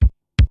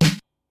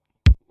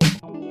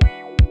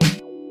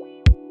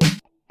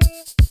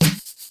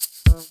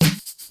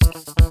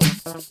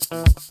You're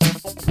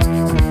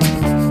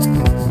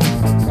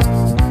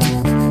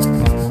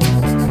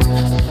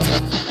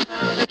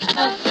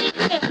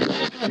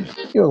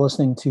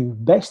listening to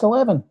Best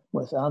 11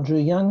 with Andrew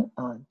Young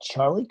and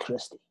Charlie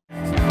Christie.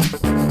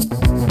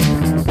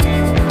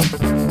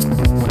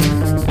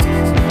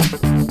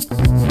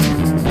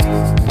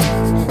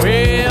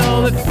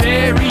 Well, the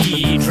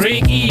ferry,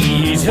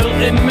 Drakeys,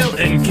 Hilton,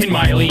 Milton,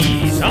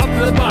 Kinmiley's, up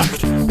the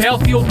Bucht,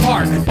 Belfield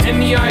Park,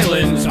 and the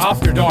islands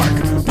after dark.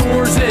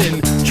 Doors in,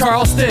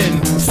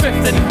 Charleston,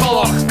 Swift and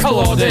Bullock,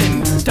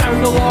 Culloden,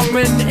 down the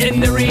Longman in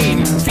the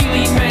rain,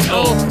 feeling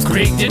mental,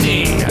 Craig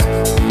Denny.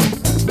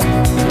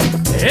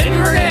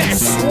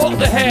 Inverness, what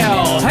the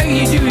hell? How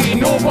you doing?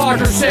 No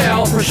barter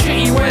sell for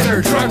shitty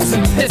weather, drugs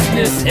and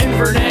business.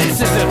 Inverness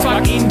is a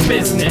fucking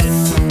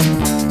business.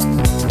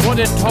 What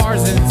did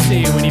Tarzan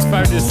say when he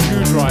found his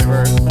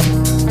screwdriver?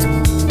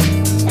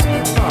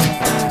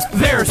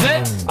 There's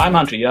it! I'm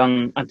Andrew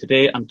Young, and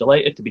today I'm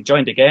delighted to be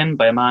joined again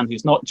by a man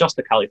who's not just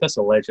a Cali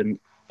Thistle legend,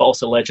 but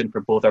also a legend for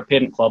both our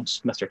parent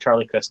clubs, Mr.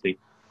 Charlie Christie.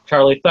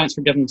 Charlie, thanks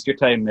for giving us your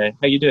time.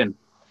 How you doing?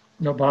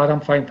 Not bad,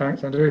 I'm fine,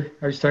 thanks, Andrew.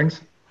 How's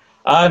things?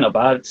 Not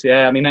bad.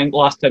 Yeah, I mean, I think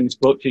last time we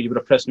spoke to you, you were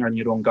a prisoner in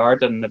your own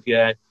garden. Have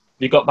you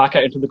got back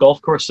out into the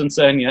golf course since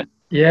then yet?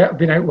 Yeah, I've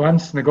been out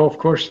once in the golf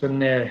course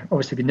and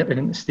obviously been nipping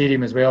into the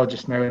stadium as well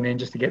just now and then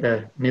just to get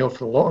the mail for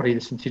the lottery,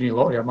 the Centennial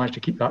Lottery. I managed to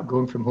keep that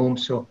going from home.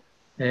 So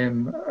it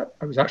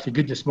was actually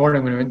good this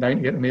morning when I went down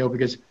to get the mail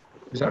because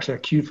there was actually a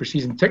queue for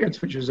season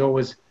tickets, which was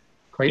always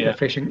quite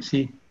refreshing to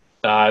see.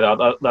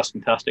 That's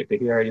fantastic to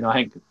hear. You know, I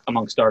think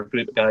amongst our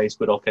group of guys,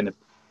 we're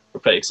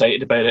pretty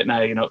excited about it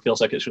now. You know, it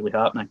feels like it's really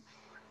happening.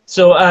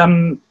 So, I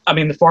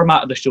mean, the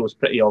format of the show is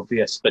pretty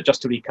obvious, but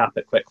just to recap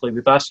it quickly,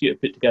 we've asked you to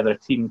put together a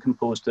team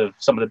composed of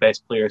some of the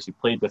best players you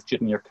played with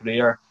during your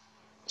career.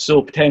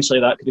 So potentially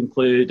that could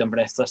include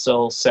Inverness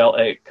Thistle,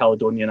 Celtic,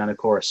 Caledonian, and of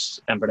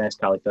course, Inverness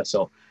Cali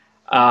Thistle.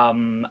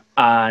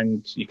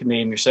 And you can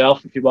name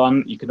yourself if you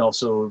want. You can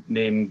also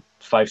name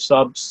 5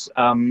 subs.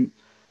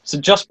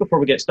 So just before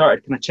we get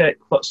started, can I check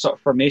what sort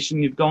of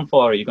formation you've gone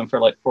for? Are you going for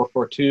like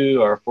 4-4-2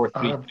 or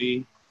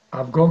 4-3-3?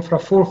 I've gone for a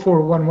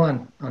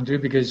 4-4-1-1, Andrew,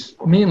 because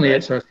mainly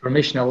it's a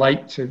formation I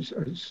liked. It's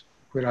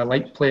where I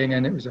liked playing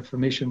in. It was a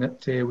formation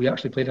that we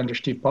actually played under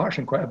Steve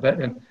Patterson quite a bit.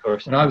 And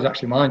when I was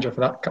actually manager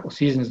for that couple of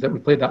seasons, that we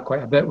played that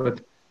quite a bit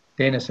with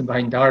Dennis and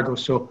behind Dargo.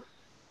 So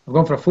I've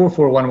gone for a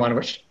 4-4-1-1,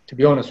 which, to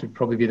be honest, would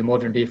probably be the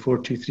modern day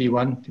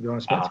 4-2-3-1, to be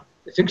honest.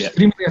 It's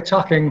extremely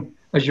attacking,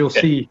 as you'll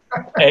see.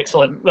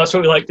 Excellent. That's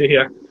what we like to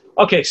hear.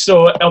 Okay,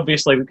 so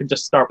obviously we could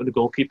just start with the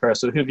goalkeeper.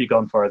 So who have you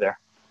gone for there?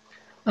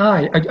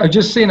 I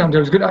just saying, I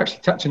was good at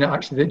actually touching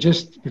it, that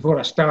just before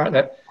I start,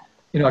 that,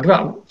 you know, I give it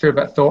a fair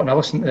bit of thought, and I've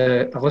listened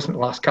to the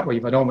last couple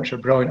you've had on, which are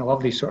brilliant. I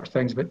love these sort of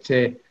things, but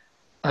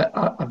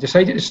I've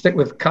decided to stick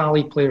with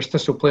Cali players,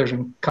 Thistle players,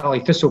 and Cali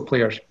Thistle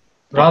players,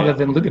 rather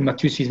than looking at my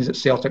 2 seasons at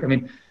Celtic. I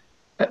mean,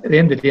 at the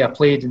end of the day, I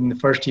played in the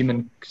first team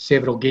in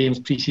several games,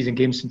 pre-season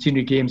games,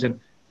 centenary games, and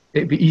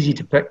it'd be easy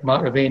to pick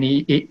Mark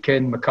Ravenny,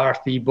 Aitken,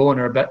 McCarthy,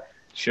 Bonner, but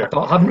I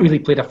thought I haven't really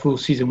played a full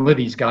season with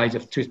these guys,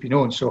 if truth be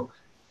known, so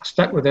I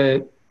stuck with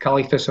the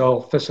Cali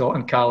Thistle,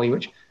 and Cali,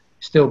 which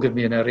still give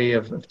me an array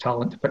of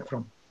talent to pick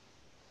from.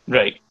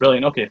 Right,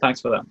 brilliant. Okay,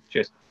 thanks for that.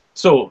 Cheers.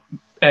 So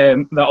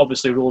that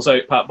obviously rules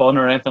out Pat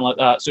Bonner or anything like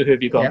that. So who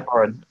have you gone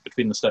for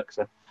between the sticks?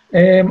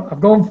 I've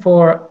gone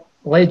for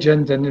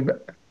legend and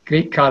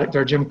great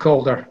character Jim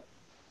Calder,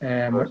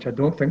 which I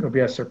don't think will be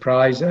a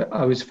surprise.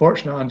 I was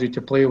fortunate, Andrew,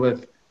 to play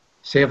with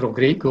several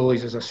great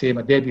goalies. As I say,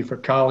 my debut for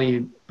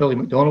Cali, Billy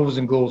McDonald was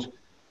in goals.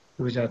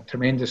 He was a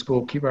tremendous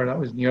goalkeeper. That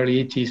was in the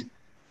early 80s.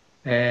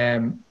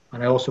 And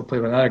I also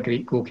played with another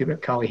great goalkeeper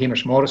at Cali,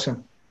 Hamish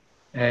Morrison.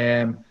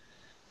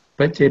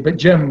 But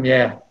Jim,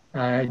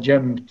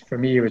 Jim for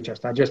me was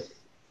just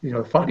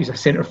the fact he's a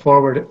centre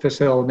forward at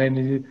Thistle, and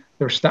then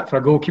they were stuck for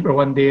a goalkeeper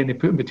one day, and they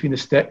put him between the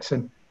sticks,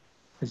 and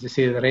as they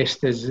say, the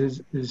rest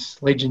is his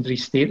legendary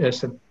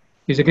status, and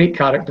he's a great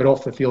character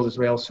off the field as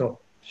well. So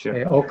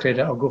all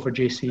credit, I'll go for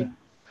JC.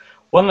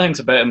 One of the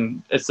things about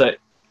him is that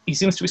he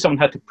seems to be someone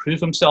who had to prove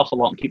himself a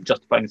lot and keep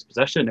justifying his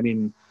position. I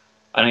mean,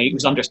 and he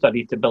was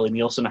understudy to Billy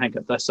Nielsen, I think,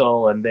 at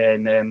Thistle, and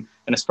then in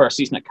his first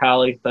season at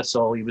Cali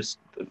Thistle, he was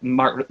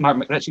Mark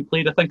McRitchie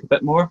played, I think, a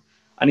bit more,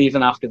 and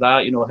even after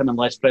that, you know, him and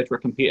Les Fred were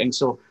competing.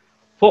 So,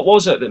 what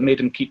was it that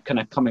made him keep kind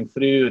of coming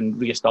through and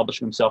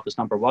re-establishing himself as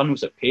number one?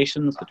 Was it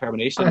patience,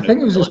 determination? I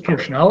think it was his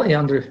personality,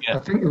 Andrew. I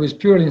think it was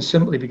purely and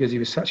simply because he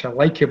was such a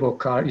likeable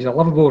character. He's a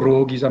lovable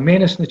rogue. He's a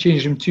menace in the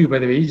change room too, by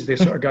the way. He's the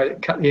sort of guy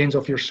that cut the ends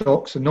off your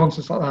socks and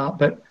nonsense like that.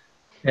 But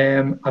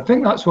I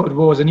think that's what it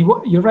was. And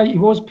you're right, he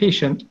was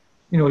patient.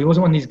 You know, he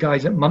wasn't one of these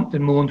guys that mumped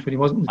and moaned when he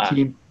wasn't in the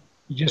team.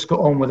 He just got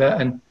on with it.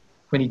 And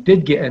when he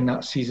did get in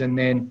that season,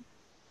 then,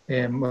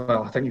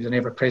 I think he was an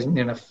ever-present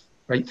enough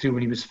right through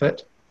when he was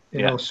fit.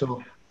 You know,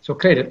 so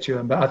credit to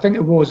him. But I think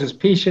it was his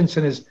patience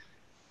and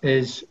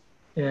his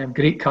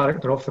great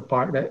character off the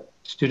park that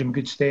stood him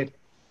good stead.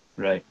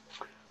 Right.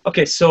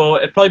 Okay, so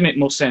it'd probably make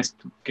most sense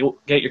to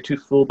get your 2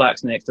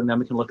 fullbacks next, and then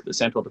we can look at the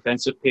central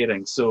defensive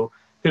pairing. So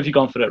who have you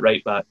gone for at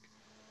right back?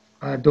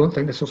 I don't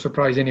think this will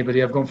surprise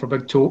anybody. I've gone for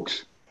Big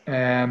Tokes.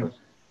 Again,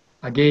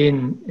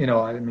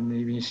 I mean,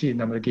 when you see the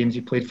number of games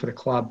he played for the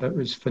club, it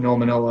was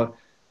phenomenal.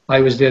 I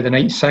was there the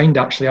night he signed,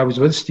 actually. I was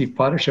with Steve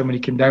Patterson when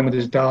he came down with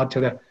his dad to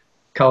the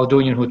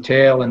Caledonian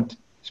Hotel and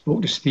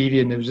spoke to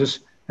Stevie, and there was this,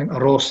 I think, a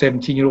raw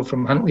 17-year-old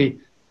from Huntly.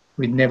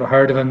 We'd never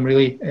heard of him,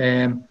 really.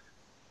 And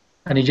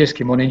he just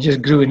came on and he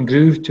just grew and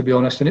grew, to be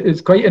honest. And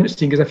it's quite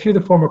interesting because a few of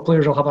the former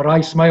players will have a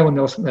wry smile when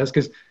they listen to this,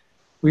 because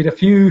we had a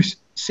few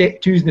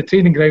set twos in the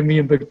training ground, me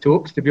and Big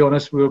Tokes, to be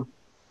honest. We were a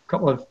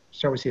couple of,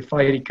 shall we say,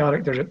 fiery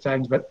characters at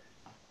times, but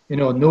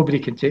nobody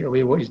can take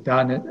away what he's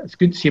done. It's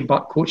good to see him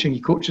back coaching.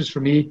 He coaches for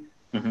me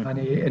and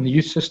in the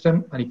youth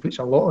system, and he puts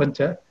a lot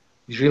into it.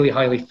 He's really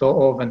highly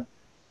thought of, and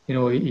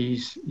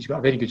he's got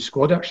a very good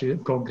squad, actually.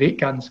 They've got great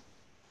guns.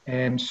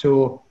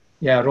 So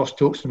yeah, Ross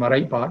Tokes is my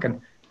right back,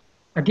 and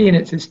again,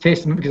 it's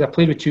testament because I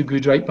played with two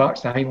good right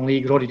backs in the Highland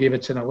League. Roddy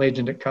Davidson, a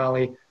legend at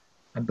Cali,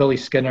 and Billy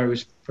Skinner, who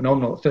was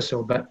phenomenal at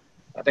Thistle. But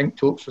I think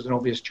Tokes was an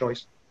obvious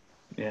choice.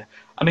 Yeah,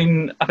 I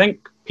mean, I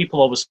think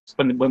people always,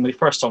 when we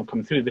first saw him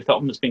come through, they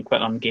thought him as being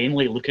quite an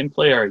ungainly looking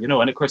player, and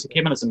of course he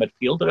came in as a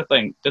midfielder, I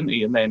think, didn't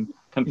he? And then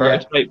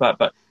converted to right back.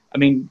 But I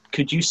mean,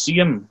 could you see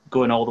him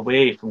going all the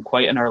way from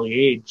quite an early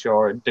age,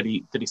 or did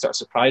he sort of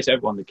surprise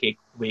everyone the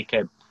way he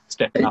kept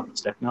stepping up and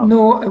stepping up?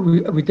 No,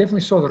 we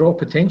definitely saw the raw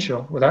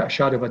potential, without a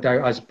shadow of a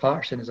doubt, as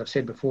Patterson, as I've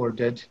said before,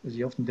 did, as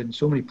he often did in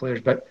so many players.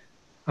 But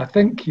I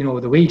think,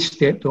 the way he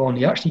stepped on,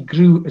 he actually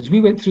grew. As we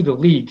went through the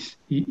leagues,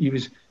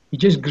 he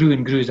just grew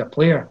and grew as a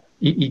player.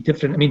 He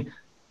different. I mean,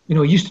 he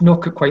used to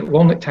knock it quite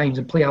long at times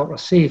and play ultra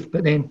safe.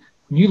 But then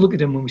when you look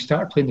at him when we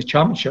started playing the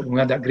championship, when we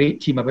had that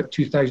great team about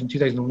 2000,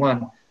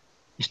 2001,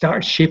 he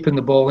started shaping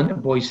the ball into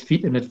boys'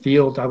 feet in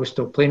midfield. I was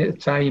still playing at the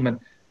time, and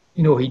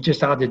he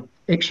just added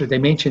extra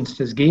dimensions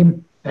to his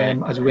game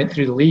as we went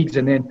through the leagues.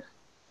 And then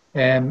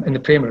in the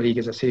Premier League,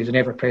 as I say, he was an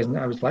ever-present.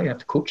 I was lucky enough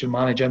to coach and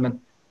manage him, and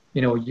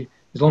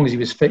as long as he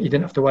was fit, you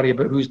didn't have to worry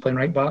about who's playing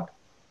right back.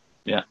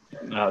 Yeah,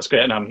 no, it's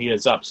great, and he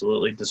is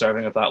absolutely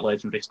deserving of that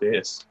legendary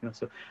status.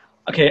 So,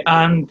 okay,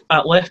 and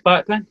at left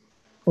back then?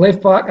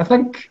 Left back, I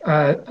think,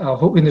 I'm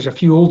hoping there's a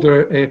few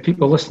older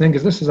people listening,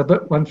 because this is a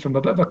bit of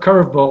a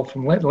curveball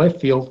from the left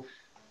field.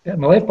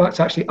 My left back's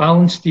actually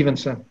Alan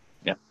Stevenson,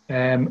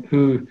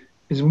 who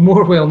is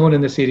more well known in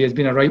this area as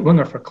being a right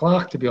winger for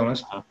Clark, to be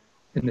honest,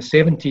 in the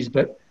 70s.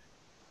 But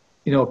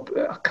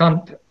I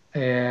can't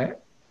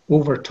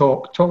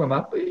talk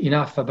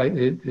enough about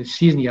the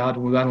season he had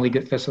when we won the league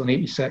at Thistle in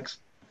 '86.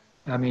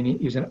 I mean,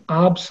 he was an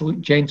absolute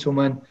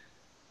gentleman,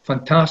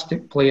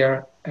 fantastic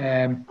player.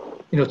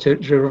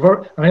 To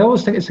revert, and I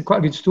always think it's quite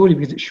a good story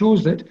because it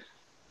shows that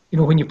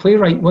when you play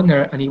right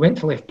winger and he went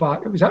to left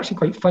back, it was actually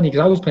quite funny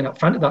because I was playing up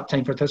front at that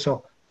time for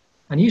Thistle,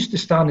 and he used to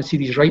stand and see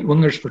these right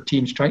wingers for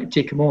teams trying to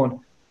take him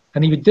on,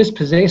 and he would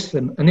dispossess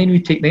them, and then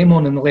we'd take them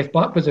on in the left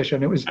back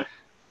position. It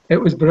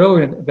was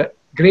brilliant, but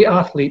great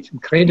athlete,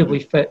 incredibly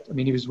fit. I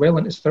mean, he was well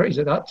into his 30s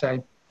at that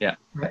time. Yeah,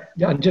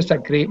 and just a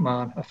great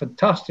man, a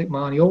fantastic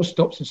man. He always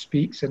stops and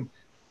speaks, and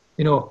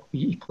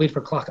he played for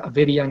Clark at a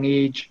very young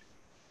age.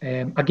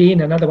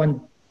 Again, another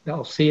one that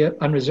I'll say it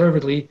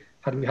unreservedly,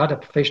 had we had a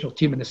professional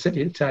team in the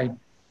city at the time,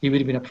 he would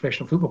have been a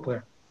professional football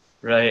player.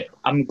 Right.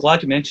 I'm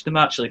glad you mentioned him,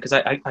 actually, because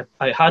I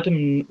had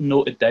him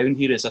noted down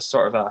here as a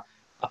sort of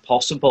a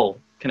possible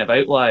kind of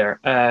outlier.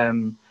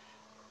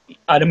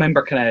 I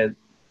remember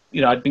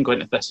I'd been going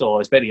to Thistle. I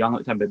was very young at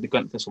the time, but I'd been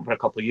going to Thistle for a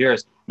couple of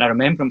years. And I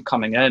remember him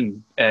coming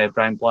in,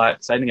 Brian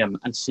Black, signing him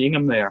and seeing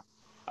him there.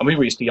 And we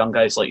were used to young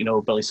guys like,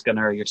 Billy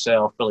Skinner,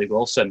 yourself, Billy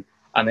Wilson.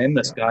 And then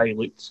this guy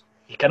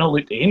he kind of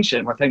looked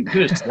ancient. We're thinking,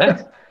 who is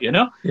this?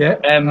 Yeah.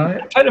 I'm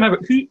trying to remember,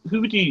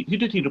 who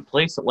did he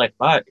replace at left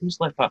back? Who was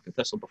left back at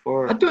Thistle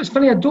before? It's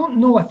funny, I don't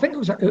know. I think it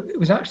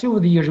was actually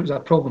over the years, it was a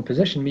problem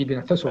position, me being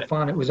a Thistle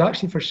fan. It was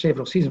actually for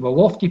several seasons. Well,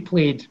 Lofty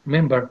played,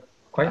 remember,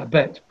 quite a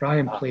bit.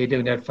 Brian played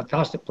down there,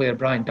 fantastic player,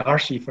 Brian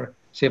Darcy, for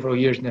several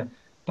years now.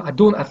 But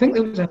I think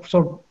there was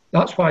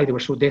that's why they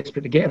were so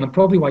desperate to get him, and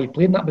probably why he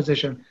played in that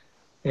position.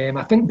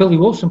 I think Billy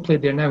Wilson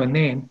played there now and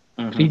then,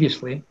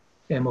 previously,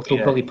 although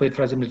Billy played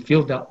for us in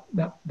midfield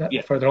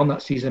that further on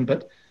that season.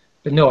 But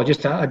no,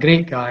 just a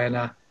great guy,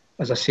 and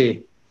as I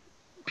say,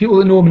 people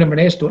that know him in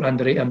Inverness don't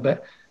underrate him,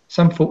 but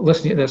some folk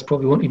listening to this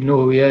probably won't even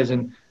know who he is,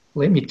 and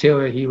let me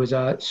tell you, he was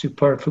a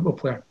superb football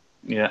player.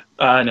 Yeah,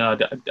 no,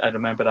 I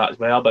remember that as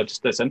well, but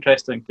just it's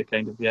interesting to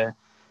kind of,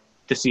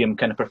 to see him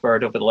kind of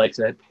preferred over the likes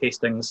of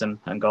Hastings and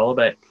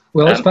Galloway.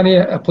 Well, it's funny,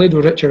 I played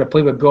with Richard, I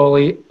played with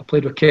Golly, I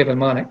played with Kevin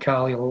Mann at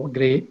Cali, a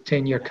great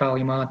 10-year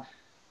Cali man.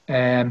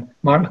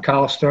 Mark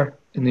McAllister,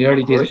 in the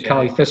early days at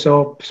Cali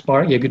Thistle,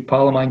 Sparky, a good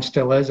pal of mine,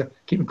 still is. I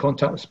keep in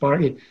contact with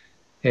Sparky.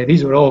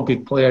 These were all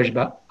good players,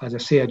 but as I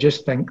say, I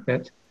just think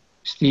that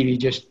Stevie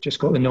just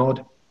got the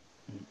nod.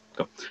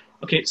 Cool.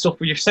 Okay, so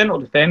for your central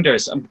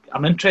defenders,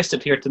 I'm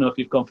interested here to know if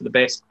you've gone for the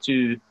best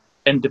two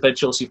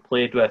individuals you've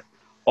played with,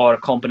 or a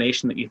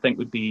combination that you think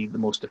would be the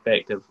most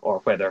effective, or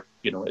whether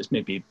it's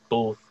maybe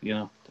both.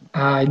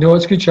 I know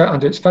it's good chat,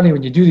 Andrew. It's funny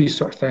when you do these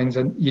sort of things,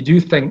 and you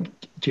do think,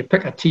 do you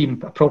pick a team,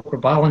 a proper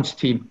balanced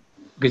team,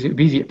 because it would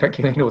be easy to pick,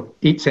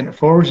 8 centre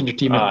forwards in your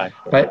team. Aye.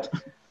 But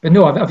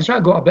no, I've tried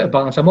to got a bit of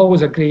balance. I've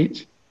always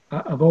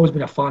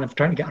been a fan of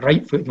trying to get a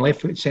right foot and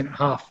left footed centre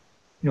half.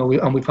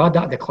 And we've had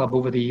that at the club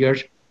over the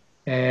years.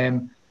 I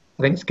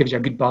think it gives you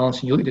a good balance.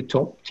 And you look at the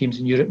top teams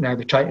in Europe now,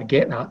 they try to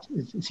get that.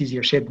 It's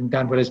easier said than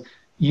done. Whereas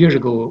years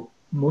ago,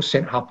 most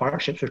centre half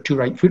partnerships were 2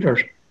 right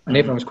footers, and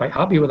everyone was quite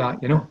happy with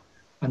that,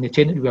 And they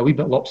tended to be a wee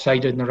bit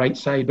lopsided on the right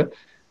side. But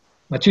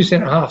my 2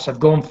 centre halves, I've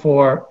gone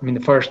for. The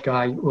first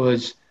guy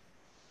was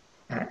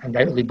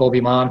undoubtedly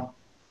Bobby Mann.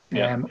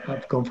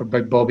 I've gone for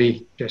Big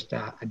Bobby, just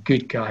a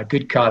good guy, a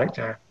good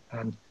character,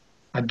 and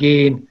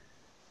again,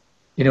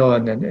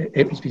 and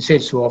it's been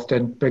said so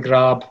often, Big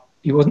Rab,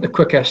 he wasn't the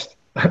quickest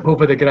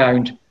over the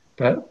ground,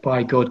 but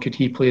by God, could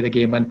he play the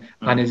game,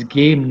 and his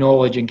game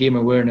knowledge and game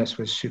awareness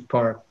was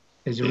superb.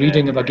 His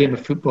reading of a game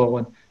of football,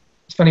 and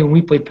it's funny, when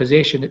we played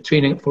possession at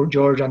training at Fort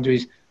George,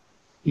 Andrews,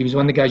 he was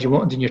one of the guys you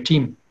wanted in your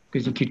team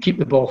because he could keep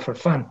the ball for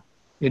fun,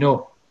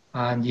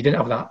 and you didn't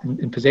have that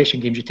in possession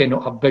games. You tend not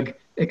to have big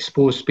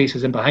exposed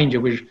spaces in behind you,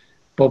 which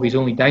Bobby's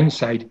only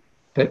downside.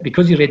 But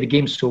because he read the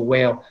game so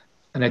well,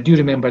 and I do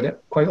remember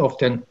that quite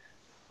often,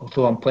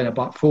 although I'm playing a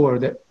back 4,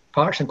 that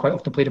Patterson quite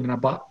often played him in a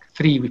back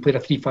 3. We played a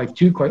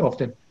 3-5-2 quite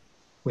often,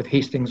 with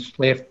Hastings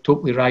left,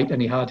 Topley right,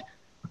 and he had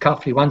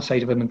McCaffrey one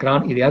side of him and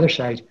Granty the other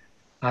side,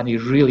 and he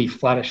really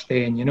flourished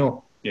then,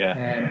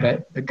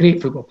 But a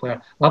great football player,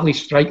 lovely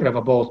striker of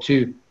a ball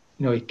too.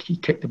 He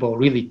kicked the ball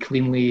really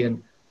cleanly,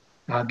 and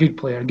a good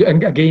player.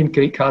 And again,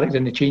 great character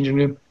in the changing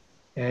room.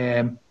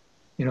 The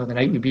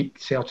night we beat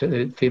Celtic,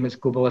 the famous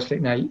Go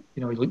Ballistic night,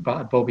 you look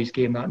back at Bobby's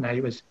game that night,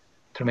 it was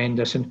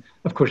tremendous. And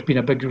of course, being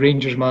a big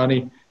Rangers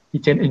man, he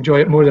tended to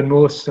enjoy it more than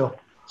most. So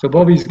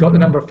Bobby's got the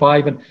number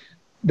 5. And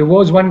there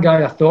was one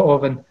guy I thought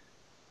of, and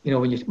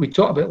when we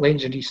talk about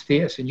legendary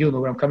status, and you'll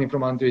know where I'm coming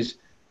from, Andrews,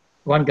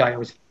 one guy I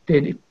was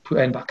dead to put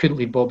in, but I couldn't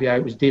leave Bobby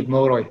out, was Dave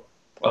Mulroy.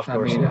 Of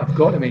course. I've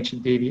got to mention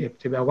Davey.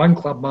 To be a one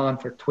club man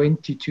for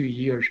 22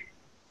 years,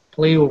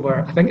 play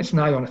over, I think it's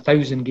now on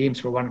 1,000 games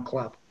for one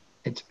club.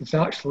 It's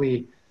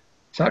actually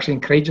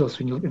incredulous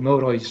when you look at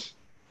Mulroy's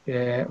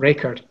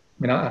record.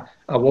 I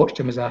watched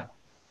him as a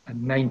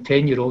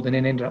 9-10-year-old, and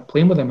then ended up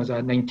playing with him as a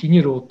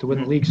 19-year-old to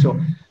win the league. So,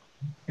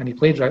 and he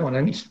played right on.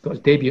 I think he got his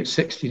debut at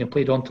 16 and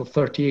played on till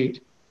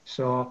 38.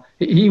 So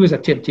he was a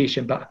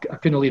temptation, but I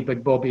couldn't leave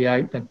Big Bobby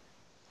out.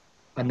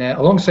 And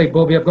alongside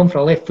Bobby, I've gone for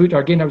a left footer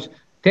again. I was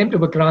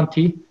tempted with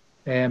Granty,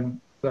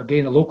 but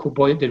again, a local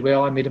boy that did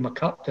well. I made him a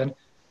captain,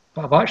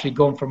 but I've actually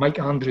gone for Mike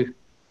Andrew.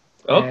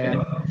 Okay.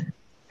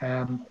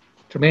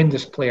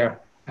 Tremendous player.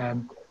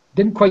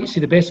 Didn't quite see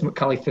the best of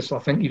McCally Thistle.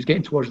 I think he was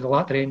getting towards the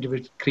latter end of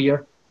his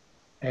career.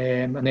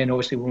 And then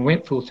obviously when we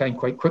went full-time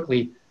quite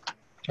quickly,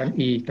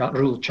 that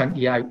ruled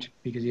Chunky out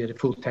because he had a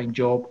full-time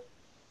job.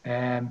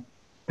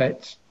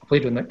 But I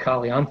played with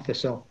McCally and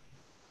Thistle.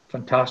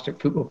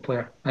 Fantastic football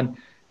player. And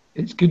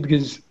it's good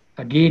because,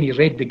 again, he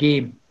read the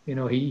game.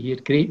 He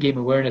had great game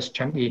awareness,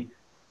 Chunky.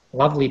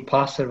 Lovely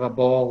passer of a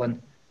ball,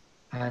 and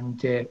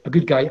a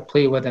good guy to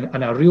play with,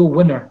 and a real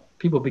winner.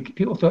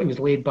 People thought he was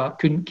laid back,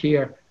 couldn't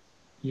care.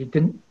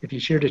 If you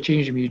shared a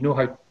change room, you'd know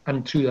how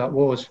untrue that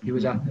was. He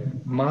was a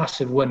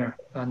massive winner,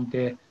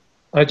 and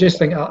I just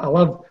think I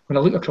love when I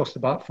look across the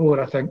back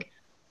 4. I think,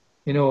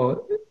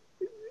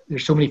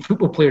 there's so many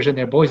football players in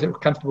there, boys that were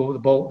comfortable with the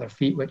ball at their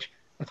feet, which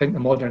I think the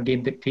modern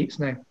game dictates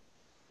now.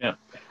 Yeah,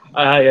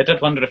 I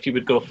did wonder if you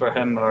would go for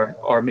him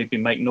or maybe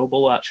Mike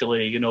Noble.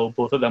 Actually,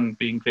 both of them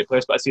being great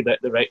players, but I see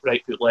that the right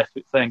foot, left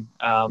foot thing.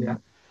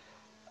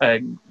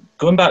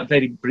 Going back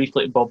very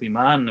briefly to Bobby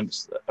Mann, I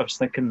was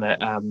thinking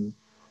that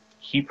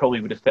he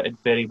probably would have fitted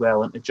very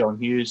well into John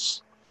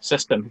Hughes'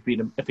 system.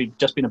 If he'd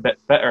just been a bit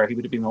fitter, he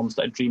would have been almost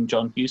like a dream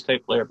John Hughes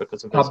type player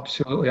because of his...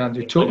 Absolutely,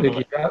 Andrew. Totally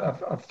agree.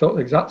 I've thought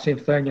the exact same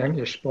thing. I think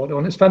you're spot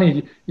on. It's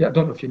funny, I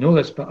don't know if you know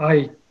this, but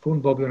I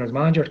phoned Bobby when his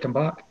manager to come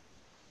back.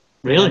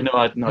 Really? No,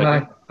 I had no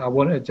idea. I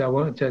wanted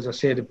to, as I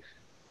said,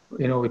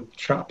 we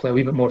try to play a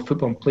wee bit more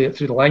football and play it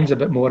through the lines a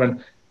bit more.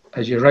 And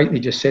as you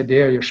rightly just said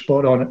there, you're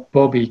spot on it.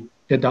 Bobby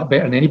did that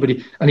better than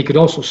anybody, and he could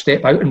also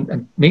step out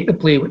and make the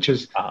play, which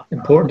is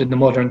important in the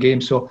modern game.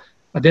 So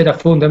I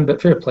phoned him,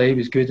 but fair play, he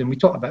was good, and we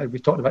talked about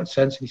it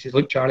since, and he says,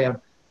 look Charlie,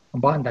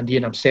 I'm back in Dundee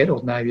and I'm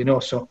settled now,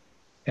 so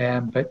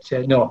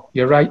no,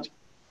 you're right,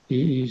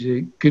 he's a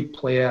good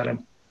player,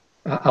 and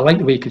I like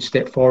the way he could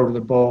step forward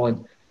with the ball,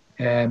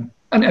 and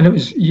it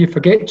was, you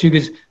forget too,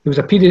 because there was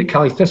a period at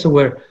Cally Thistle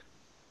where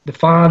the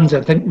fans,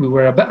 I think we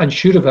were a bit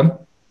unsure of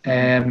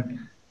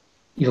him.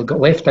 He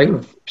got left out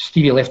of,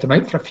 Stevie left him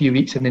out for a few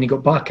weeks, and then he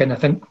got back in. I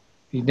think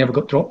he never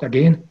got dropped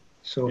again.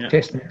 So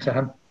testament to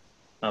him.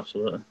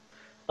 Absolutely.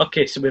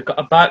 Okay, so we've got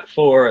a back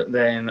 4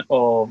 then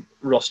of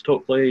Ross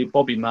Topley,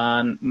 Bobby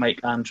Mann, Mike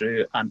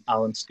Andrew, and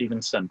Alan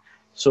Stevenson.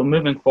 So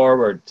moving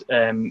forward,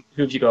 who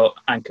have you got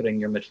anchoring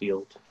your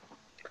midfield?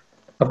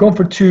 I've gone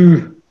for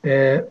 2.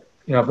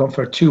 I've gone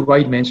for 2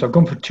 wide men, so I've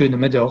gone for 2 in the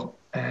middle,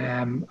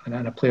 and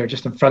then a player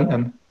just in front of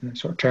him, in a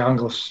sort of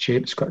triangle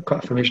shape. It's quite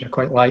a formation I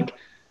quite like.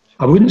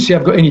 I wouldn't say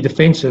I've got any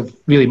defensive,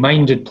 really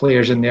minded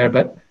players in there,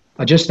 but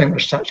I just think they're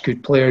such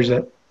good players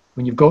that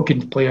when you've got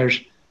good players,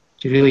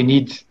 Do you really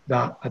need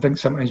that? I think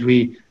sometimes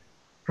we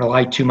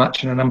rely too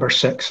much on a number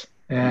 6.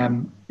 I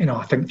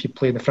think if you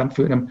play the front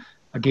foot in him,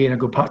 again, I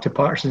go back to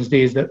Patterson's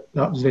days, that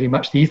was very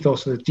much the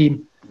ethos of the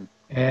team.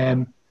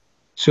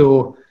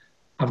 So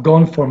I've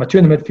gone for my 2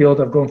 in the midfield.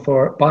 I've gone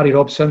for Barry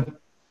Robson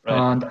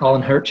and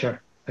Alan Hircher.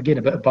 Again,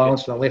 a bit of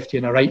balance with a lefty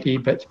and a righty,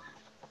 but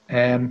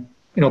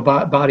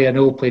Barry, I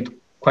know, played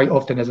quite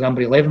often as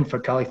number 11 for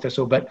Cally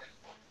Thistle, but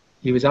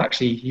he was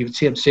actually, he would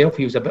say himself,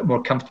 he was a bit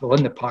more comfortable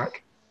in the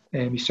park.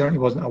 He certainly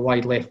wasn't a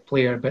wide left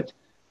player, but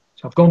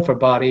so I've gone for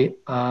Barry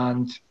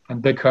and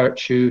Big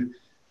Hirch, who,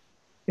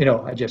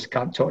 I just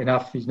can't talk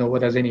enough. He's not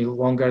with us any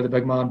longer, the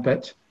big man,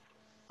 but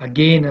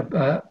again,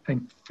 a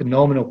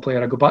phenomenal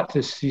player. I go back to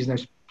this season, I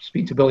was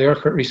speaking to Billy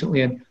Urquhart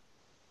recently, and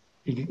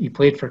he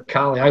played for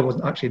Cally. I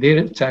wasn't actually there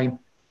at the time.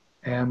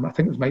 I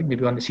think it was maybe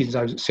one of the seasons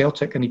I was at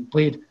Celtic, and he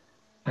played,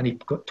 and he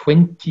got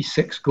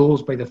 26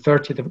 goals by the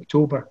 30th of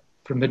October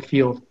from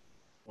midfield.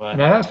 Wow.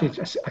 And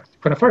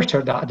when I first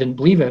heard that, I didn't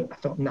believe it. I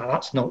thought, no,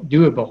 that's not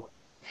doable.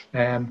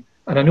 And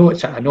I know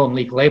it's at a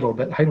non-league level,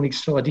 but High League's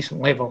still a decent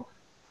level.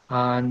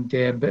 And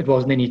but it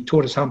wasn't. Then he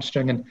tore his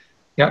hamstring, and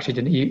he actually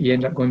didn't. He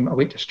ended up going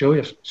away to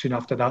Australia soon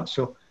after that.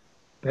 So,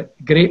 but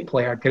great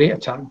player, great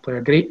attacking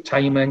player, great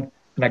timing,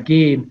 and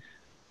again,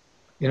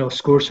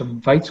 scored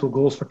some vital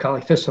goals for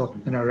Cally Thistle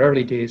in our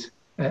early days.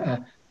 I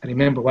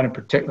remember one in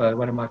particular.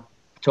 I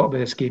talked about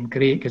this game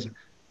great because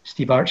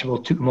Steve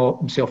Archibald took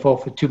himself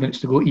off with 2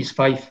 minutes to go, East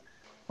Fife,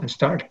 and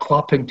started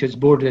clapping to his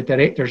board of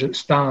directors at the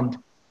stand,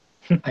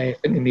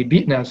 thinking they'd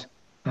beaten us.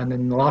 And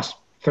in the last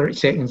 30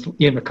 seconds,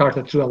 Ian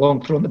McCarthy threw a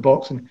long throw in the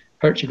box, and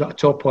Hirchie got a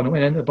top on it,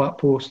 went into the back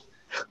post,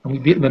 and we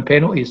beat them in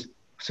penalties.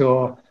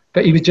 So,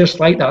 but he was just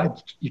like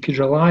that. You could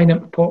rely on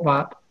him to pop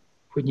back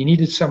when you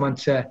needed someone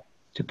to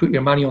put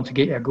your money on to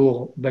get you a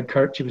goal. Big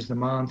Hirchie was the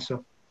man.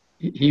 So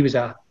he was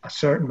a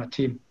certain my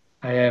team.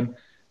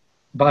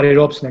 Barry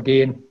Robson,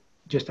 again,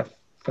 just a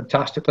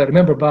fantastic player. I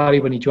remember Barry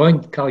when he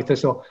joined Cally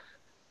Thistle.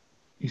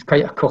 He's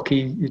quite a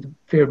cocky, he'd a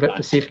fair bit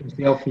to say for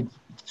himself. He'd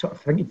sort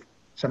of think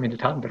something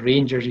had happened to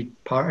Rangers. He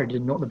parted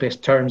in not the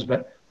best terms,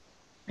 but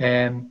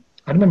I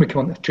remember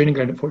coming on the training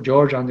ground at Fort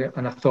George,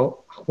 and I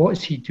thought, what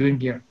is he doing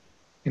here?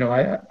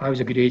 I was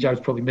a good age. I was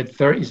probably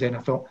mid-30s then. I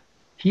thought,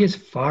 he is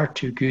far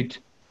too good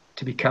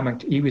to be coming.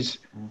 He was,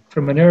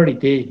 from an early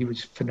day, he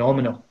was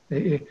phenomenal.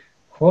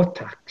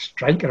 What a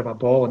striker of a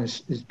ball, and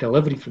his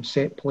delivery from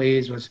set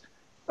plays was,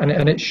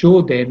 and it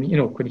showed then,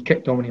 when he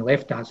kicked on when he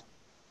left us,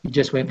 he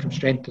just went from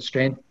strength to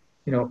strength.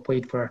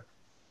 Played for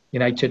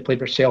United, played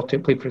for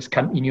Celtic, played for his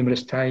country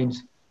numerous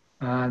times.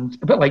 And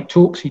a bit like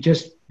Tokes, he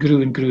just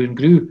grew and grew and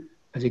grew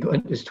as he got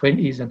into his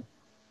 20s,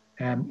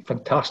 and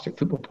fantastic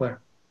football player.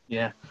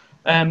 Yeah.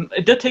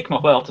 It did take him a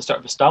while to sort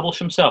of establish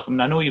himself. I mean,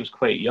 I know he was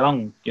quite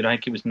young. I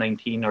think he was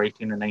 19 or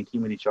 18 or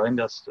 19 when he joined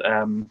us.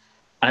 And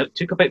it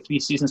took about 3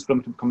 seasons for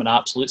him to become an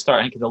absolute star.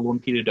 I think he had a loan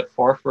period at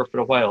Forfar for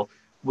a while.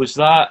 Was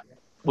that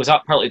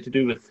partly to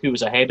do with who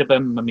was ahead of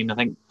him? I mean, I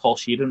think Paul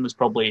Sheeran was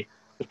probably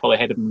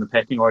ahead of him in the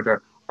pecking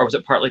order. Or was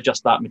it partly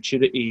just that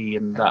maturity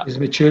and that? It was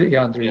maturity,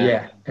 Andrew.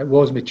 Yeah, it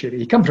was maturity.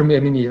 He come from. I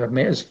mean, I've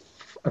met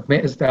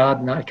his dad,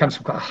 and that he comes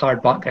from quite a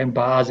hard background,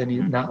 Baz, and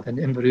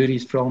Inverurie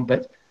he's from.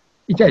 But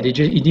he did.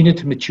 He needed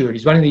to mature.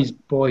 He's one of these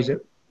boys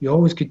that you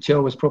always could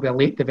tell was probably a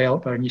late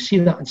developer, and you see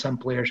that in some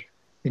players.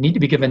 They need to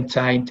be given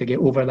time to get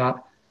over that.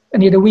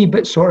 And he had a wee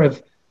bit sort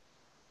of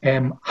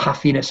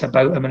huffiness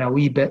about him, and a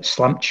wee bit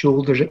slumped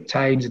shoulders at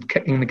times, and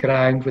kicking the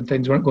ground when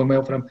things weren't going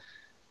well for him.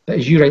 But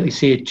as you rightly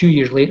say, 2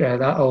 years later,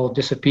 that all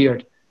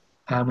disappeared.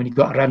 When he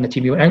got around the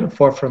team, he went out at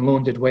Forfar and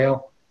loan, did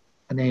well.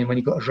 And then when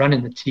he got his run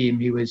in the team,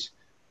 he was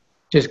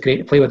just great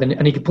to play with.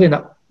 And he could play in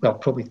that, well,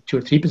 probably 2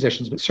 or 3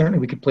 positions, but certainly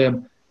we could play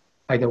him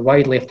either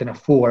wide left in a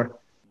 4.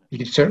 You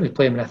could certainly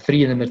play him in a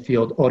 3 in the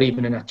midfield, or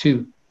even in a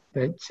 2.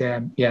 But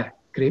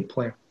great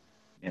player.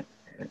 Yeah.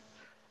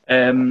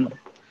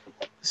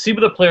 See,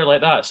 with a player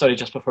like that, sorry,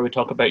 just before we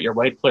talk about your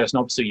wide players, and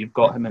obviously you've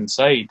got him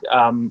inside,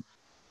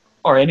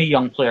 or any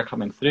young player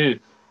coming through,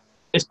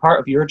 is part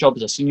of your job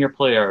as a senior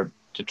player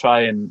to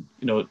try and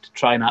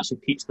actually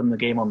teach them the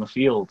game on the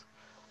field?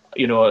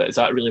 Is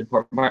that really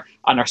important part?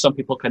 And are some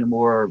people kind of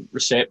more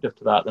receptive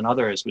to that than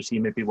others? Was he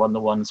maybe one of the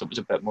ones that was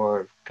a bit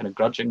more kind of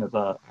grudging of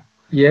that?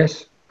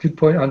 Yes, good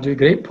point, Andrew.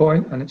 Great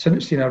point. And it's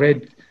interesting. I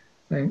read,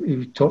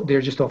 you talked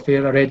there just off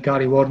air. I read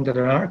Gary Warden did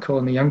an article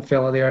on the young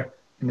fella there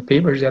in the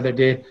papers the other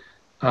day,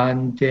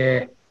 and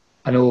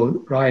I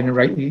know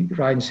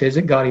Ryan says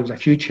that Gary was a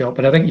huge help,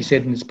 but I think he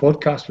said in his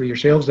podcast for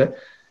yourselves that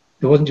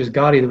there wasn't just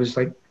Gary, there was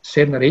like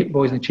 7 or 8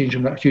 boys in the change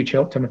room that were a huge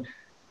help to him. And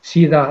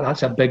see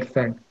that's a big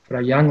thing for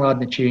a young lad in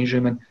the change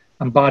room,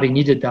 and Barry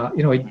needed that.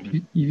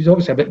 He was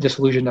obviously a bit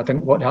disillusioned, I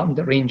think, what happened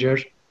at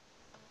Rangers.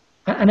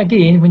 And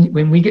again,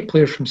 when we get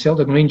players from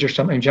Celtic and Rangers,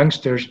 sometimes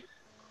youngsters,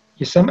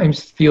 you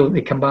sometimes feel that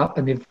they come back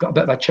and they've got a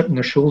bit of a chip in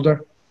their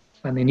shoulder,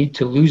 and they need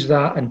to lose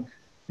that. And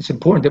it's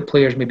important that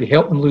players maybe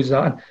help them lose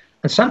that.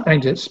 And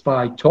sometimes it's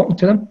by talking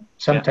to them.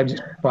 Sometimes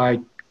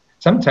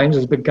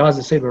as Big Gaz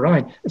has said with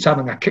Ryan, it's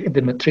having a kick at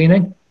them at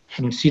training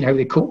and seeing how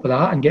they cope with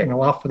that and getting a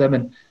laugh with them.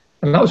 And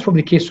that was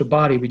probably the case with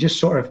Barry. We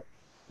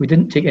we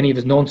didn't take any of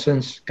his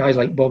nonsense. Guys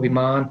like Bobby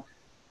Mann,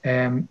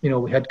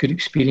 we had good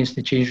experience in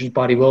the change rooms.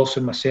 Barry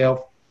Wilson,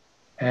 myself.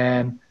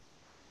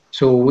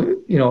 So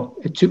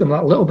it took them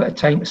a little bit of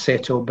time to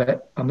settle,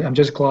 but I'm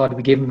just glad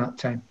we gave them that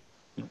time.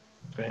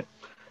 Great.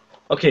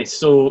 Okay,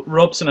 so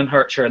Robson and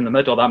Hircher in the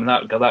middle.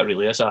 That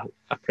really is a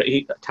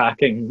pretty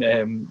attacking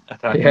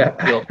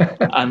field.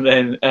 And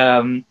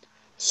then,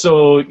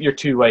 so your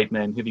two wide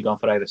men. Who have you gone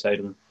for either side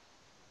of them?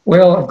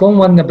 Well, I've gone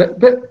one a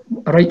bit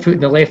a right foot in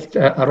the left,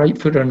 a right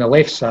footer on the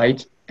left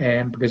side,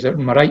 because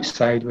on my right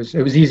side was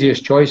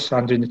easiest choice.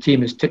 Andrew in the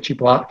team is Titchy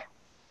Black.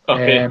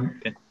 Okay.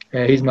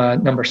 He's my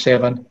number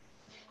 7.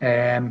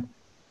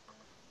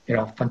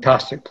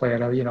 Fantastic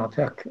player.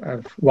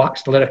 I've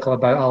waxed lyrical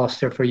about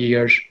Alistair for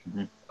years.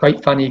 Mm-hmm.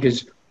 Quite funny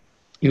because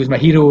he was my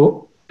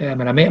hero,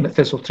 and I met him at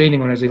Thistle training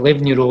when I was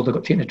 11-year-old. I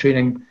got taken to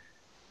training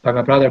by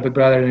my big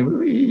brother,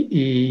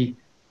 and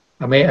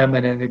I met him,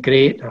 and then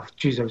great. I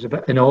was a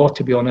bit in awe,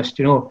 to be honest.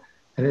 At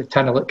the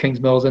tunnel at Kings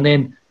Mills, and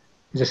then,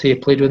 as I say, I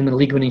played with him in the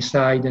league-winning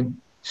side, and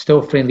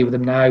still friendly with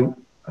him now.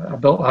 I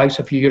built a house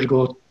a few years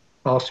ago.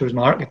 Alistair was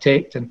my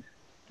architect, and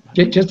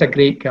just a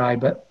great guy.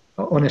 But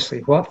honestly,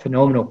 what a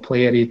phenomenal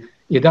player. He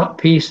had that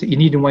pace that you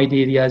need in wide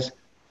areas,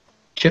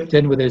 chipped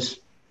in with his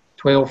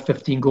 12,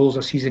 15 goals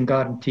a season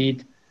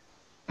guaranteed.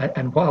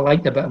 And what I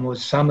liked about him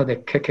was some of the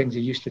kickings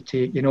he used to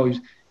take. He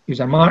was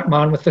a marked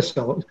man with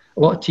Thistle. A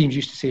lot of teams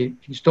used to say,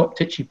 if you stop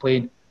Titchy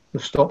playing,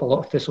 you'll stop a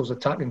lot of Thistle's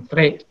attacking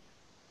threat.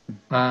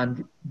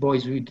 And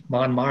boys would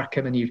man-mark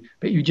him,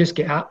 but you just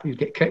get up, you'd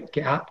get kicked,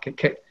 get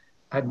kicked.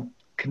 I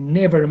can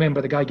never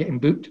remember the guy getting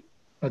booked.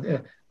 I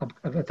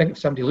think if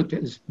somebody looked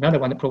at another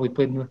one that probably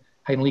played in the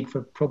Highland League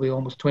for probably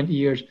almost 20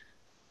 years,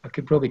 I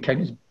could probably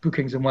count his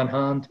bookings in one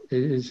hand.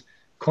 His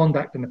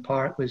conduct in the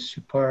park was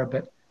superb.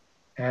 But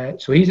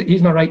so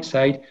he's my right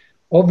side.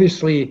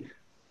 Obviously,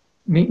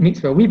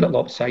 makes me a wee bit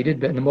lopsided,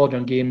 but in the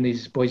modern game,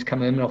 these boys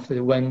come in off the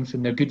wings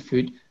and they're good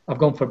foot. I've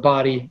gone for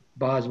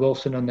Baz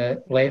Wilson on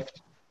the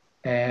left.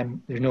 There's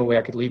no way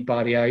I could leave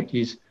Barry out.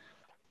 He's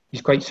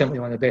quite simply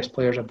one of the best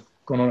players I've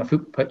gone on a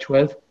foot pitch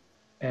with.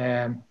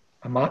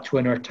 A match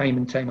winner time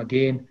and time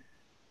again.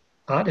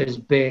 At his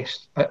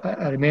best,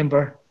 I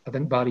remember, I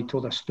think Barry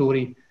told a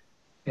story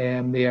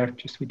there.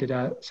 We did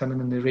something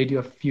on the radio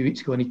a few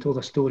weeks ago, and he told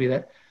a story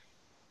that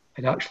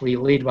I'd actually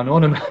laid one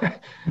on him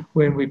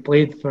when we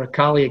played for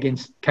Cali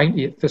against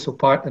County at Thistle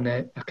Park in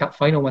a cup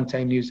final one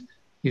time. He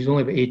was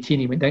only about 18.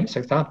 He went down to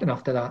Southampton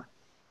after that,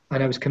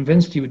 and I was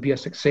convinced he would be a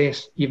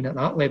success even at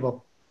that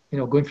level.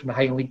 Going from the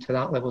Highland League to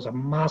that level is a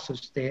massive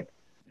step.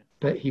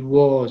 But he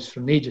was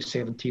from the age of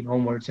 17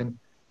 onwards, and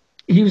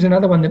he was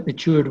another one that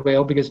matured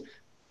well because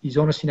he's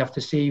honest enough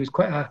to say he was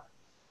quite a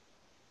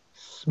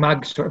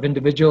smug sort of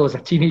individual as a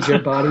teenager.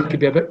 Barry could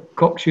be a bit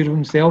cocksure of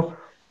himself,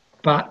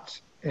 but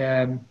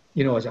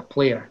as a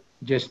player,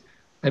 I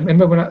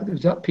remember when it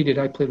was that period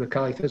I played with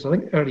Cali Thistle, I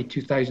think early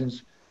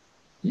 2000s.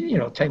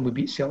 Time we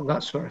beat Celtic,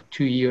 that sort of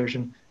 2 years,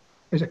 and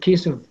it was a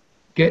case of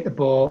get the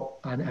ball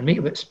and make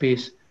a bit of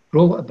space,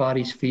 roll it at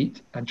Barry's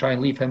feet, and try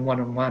and leave him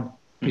one-on-one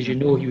because he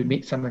would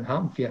make something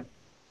happen for you.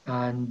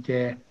 And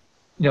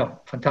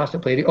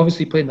fantastic player. He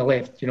obviously playing the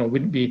left,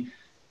 wouldn't be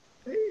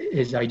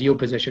his ideal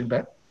position,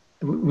 but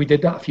we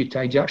did that a few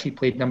times. He actually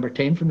played number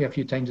 10 for me a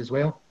few times as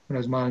well when I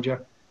was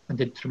manager and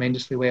did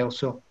tremendously well.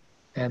 So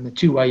the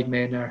two wide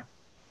men are,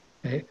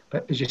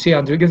 but as you say,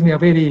 Andrew, it gives me I'm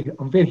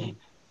very,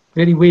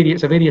 very wary.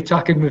 It's a very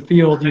attacking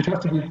midfield. You'd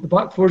have to be, the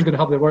back four is going to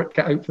have their work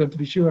cut out for them, to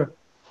be sure.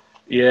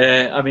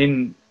 Yeah,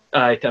 going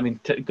back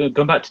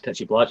to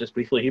Titchy Black just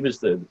briefly, he was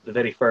the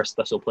very first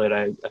Thistle player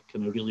I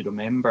can really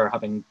remember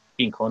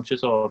being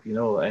conscious of,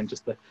 and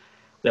just the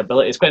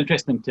ability. It's quite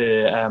interesting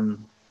to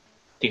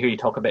hear you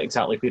talk about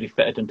exactly where he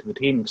fitted into the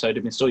team, because I'd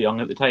have been so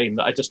young at the time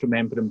that I just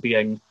remember him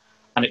being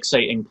an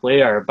exciting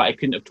player, but I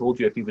couldn't have told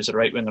you if he was a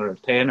right winger or a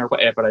 10 or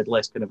whatever. I had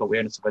less kind of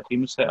awareness of a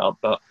team setup,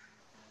 but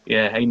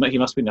yeah, he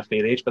must have been a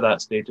fair age for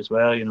that stage as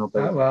well,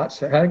 But,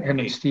 that's it. I think him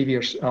and Stevie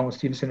or Alan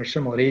Stevenson are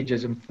similar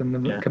ages, and from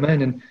them come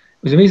in, and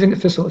it was amazing at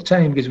Thistle at the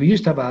time because we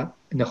used to have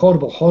in the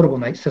horrible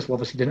nights. Thistle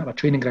obviously didn't have a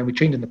training ground. We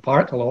trained in the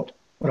park a lot.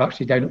 We're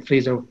actually down at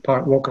Fraser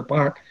Park, Walker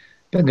Park.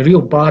 But in the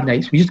real bad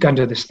nights, we used to go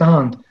into the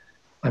stand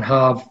and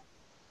have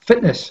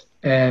fitness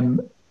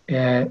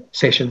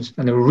sessions,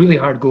 and they were really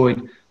hard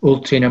going.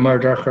 Old trainer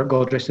Murder,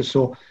 God rest his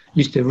soul,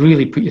 used to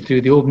really put you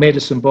through the old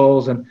medicine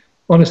balls, and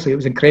honestly, it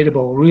was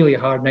incredible. Really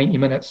hard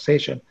 90-minute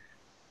session,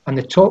 and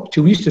the top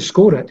two, we used to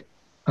score it,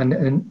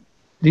 and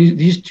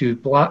these two,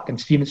 Black and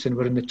Stevenson,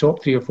 were in the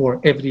top 3 or 4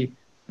 every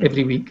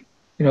week.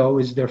 It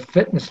was their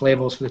fitness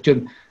levels for the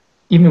two.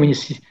 Even when you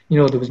see,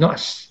 there was not a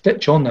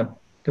stitch on them.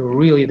 They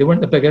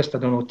weren't the biggest. I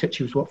don't know.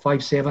 Titchy was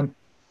 5'7",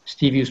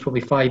 Stevie was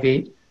probably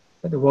 5'8",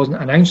 but there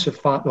wasn't an ounce of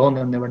fat on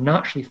them. They were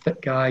naturally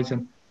fit guys,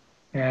 and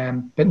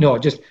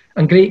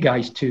great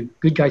guys too.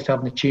 Good guys to have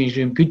in the change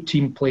room. Good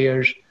team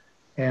players,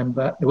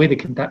 but the way they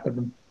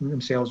conducted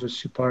themselves was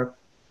superb.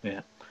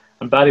 Yeah,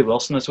 and Barry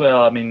Wilson as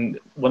well. I mean,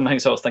 one of the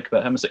things I always think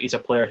about him is that he's a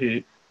player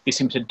who he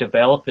seemed to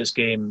develop his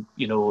game,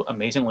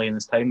 amazingly in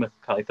his time with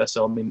Cali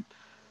Thistle. I mean,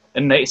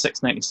 in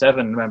 96,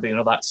 97,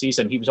 remember, that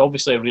season, he was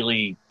obviously a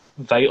really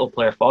vital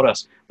player for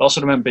us. But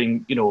also remember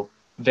being,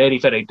 very,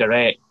 very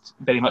direct,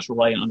 very much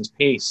reliant on his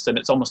pace. And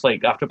it's almost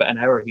like after about an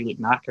hour, he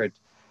looked knackered.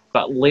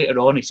 But later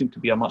on, he seemed to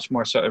be a much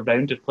more sort of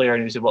rounded player,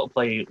 and he was able to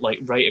play like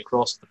right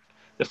across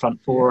the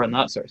front four and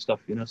that sort of stuff,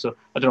 So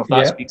I don't know if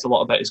that speaks a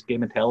lot about his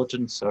game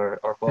intelligence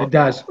or what. It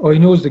does. Oh, he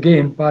knows the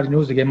game. Barry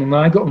knows the game. And when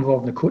I got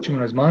involved in the coaching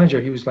when I was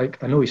manager, he was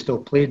like, I know he still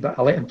played, but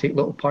I let him take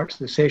little parts of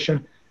the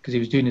session because he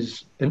was doing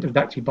his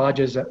introductory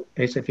badges at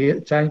SFA at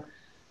the time.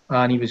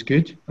 And he was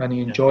good, and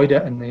he enjoyed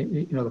it, and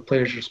the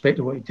players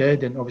respected what he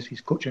did, and obviously he's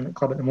coaching at the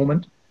club at the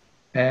moment.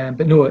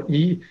 But no, I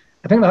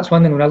think that's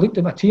one thing. When I looked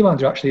at my team,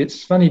 Andrew, actually,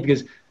 it's funny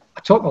because I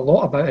talk a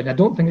lot about it, and I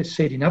don't think it's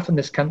said enough in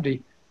this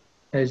country,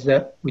 is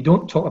that we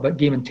don't talk about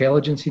game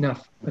intelligence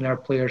enough in our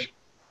players.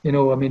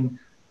 I'm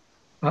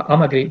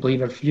a great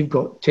believer. If you've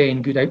got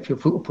 10 good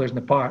outfield football players in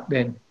the park,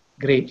 then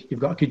great, you've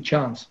got a good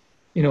chance.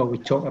 We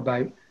talk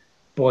about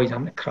boys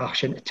having to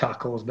crash into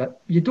tackles,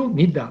 but you don't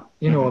need that.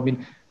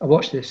 I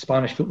watch the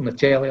Spanish football on the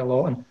telly a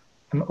lot,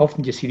 and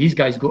often you see these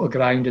guys go to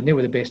ground, and they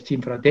were the best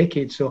team for a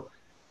decade. So,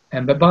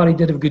 but Barry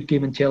did have good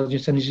game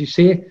intelligence, and as you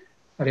say,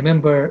 I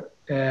remember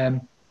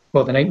the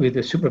night with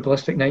the Super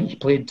Ballistic night, he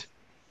played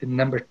in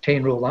number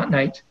 10 role that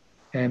night,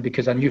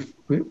 because I knew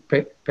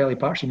Pelly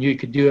Parson knew he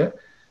could do it,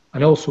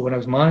 and also when I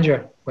was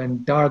manager, when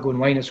Dargo and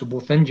Winus were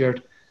both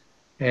injured,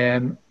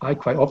 I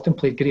quite often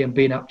played Graham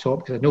Bain up top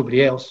because I had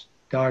nobody else.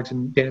 Dargs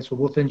and Dennis were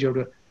both injured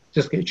with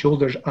dislocated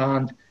shoulders,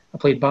 and I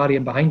played Barry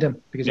in behind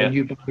him because I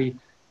knew Barry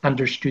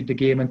understood the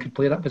game and could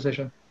play that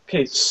position.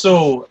 Okay,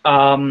 so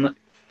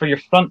for your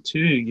front two,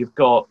 you've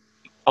got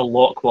a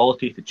lot of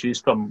quality to choose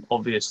from,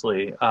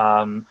 obviously.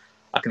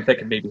 I can think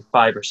of maybe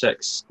 5 or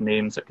 6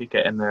 names that could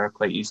get in there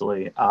quite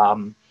easily.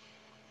 And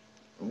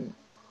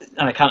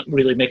I can't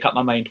really make up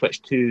my mind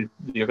which 2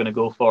 you're going to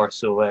go for,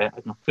 so I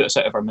don't know, put us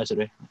out of our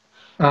misery.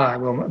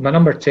 Well, my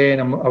number 10,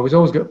 I was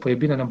always going to play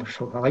being a number,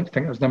 so I like to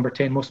think I was number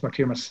 10 most of my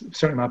career,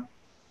 certainly my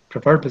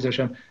preferred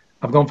position.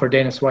 I've gone for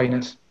Dennis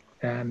Winus.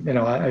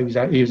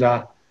 He was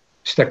a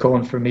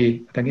stick-on for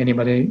me. I think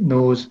anybody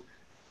knows.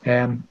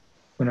 When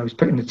I was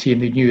picking the team,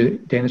 they knew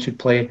that Dennis would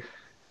play.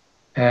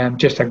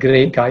 Just a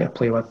great guy to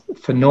play with.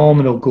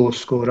 Phenomenal goal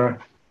scorer.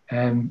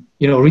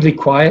 Really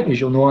quiet,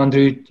 as you'll know,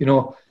 Andrew.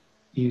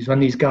 He was one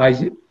of these guys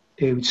that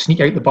would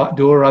sneak out the back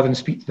door rather than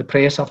speak to the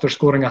press after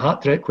scoring a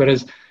hat-trick,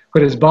 whereas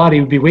Barry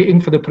would be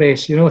waiting for the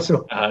press,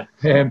 So,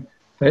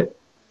 but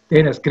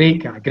Dennis,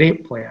 great guy,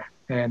 great player.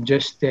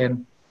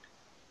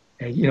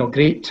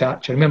 Great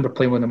touch. I remember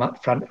playing with him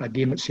up front at a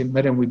game at St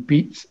Mirren. We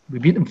beat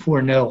them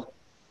 4-0,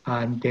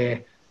 and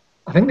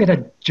I think they had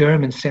a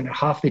German centre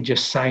half they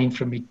just signed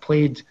from. I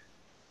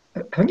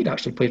think he'd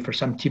actually played for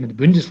some team in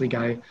the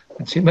Bundesliga,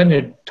 and St Mirren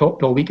had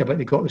talked all week about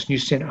they got this new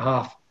centre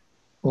half.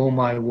 Oh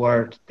my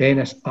word!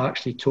 Dennis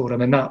actually tore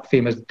him in that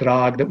famous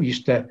drag that we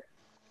used to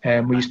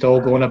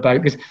all go on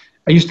about, because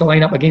I used to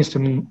line up against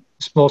him in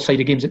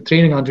small-sided games at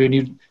training, Andrew, and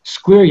he'd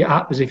square you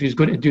up as if he was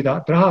going to do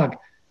that drag.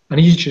 And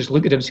he used to just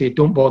look at him and say,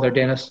 "Don't bother,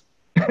 Dennis."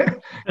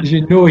 Because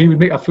he would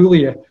make a fool of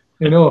you,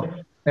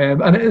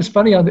 And it's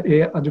funny,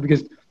 Andrew,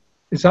 because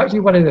it's actually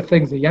one of the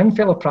things the young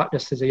fella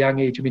practiced at a young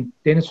age.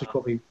 Dennis was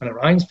probably one of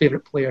Ryan's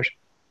favourite players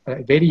at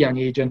a very young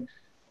age. And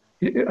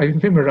I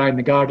remember Ryan in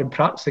the garden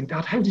practicing,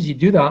 "Dad, how does he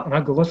do that?" And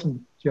I go,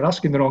 "Listen, you're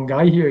asking the wrong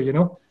guy here,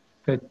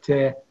 But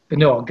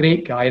no, a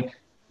great guy. And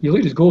you look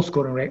at his goal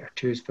scoring record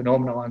too, is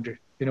phenomenal, Andrew.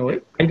 I know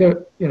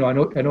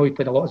he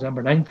played a lot as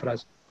number 9 for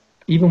us.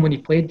 Even when he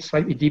played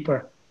slightly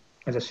deeper,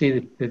 as I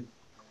say,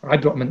 I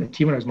brought him into the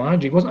team when I was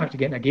manager. He wasn't actually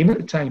getting a game at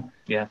the time.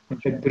 Yeah.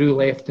 Brew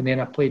left, and then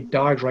I played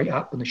Dargs right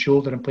up on the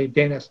shoulder and played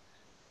Dennis.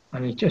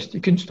 And he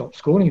couldn't stop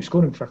scoring. He was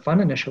scoring for fun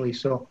initially.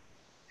 So,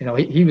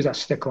 he was a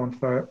stick-on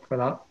for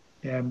that,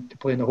 to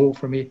play in the hole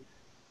for me.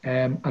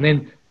 And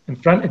then in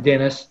front of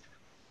Dennis,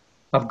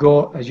 I've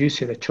got, as you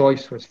say, the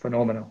choice was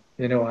phenomenal.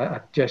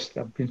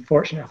 I've been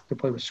fortunate enough to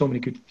play with so many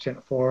good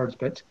centre forwards,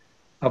 but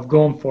I've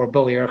gone for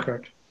Billy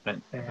Urquhart.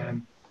 Right.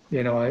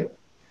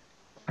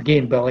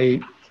 Again,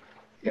 Billy,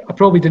 I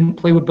probably didn't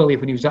play with Billy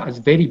when he was at his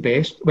very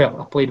best.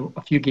 Well, I played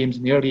a few games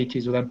in the early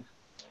 80s with him,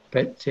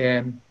 but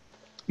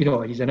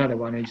he's another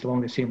one. He's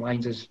along the same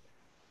lines as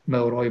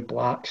Milroy,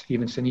 Black,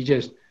 Stevenson.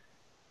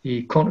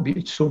 He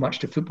contributed so much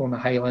to football in the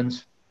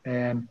Highlands.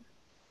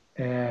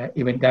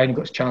 He went down and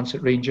got his chance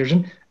at Rangers,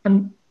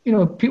 and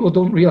people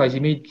don't realise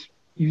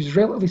he was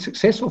relatively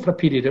successful for a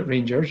period at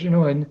Rangers,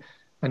 and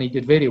he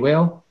did very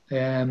well.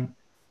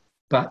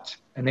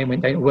 And then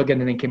went down to Wigan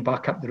and then came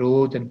back up the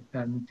road,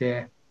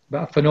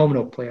 but a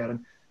phenomenal player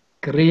and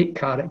great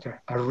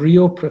character, a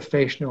real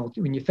professional.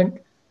 When you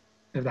think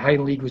of the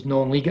Highland League was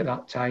non-league at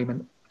that time,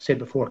 and I said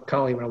before,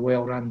 Cali were a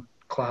well-run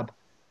club,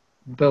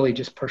 Billy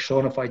just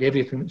personified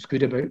everything that's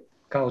good about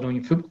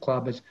Caledonian Football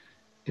Club.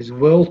 His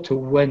will to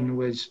win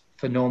was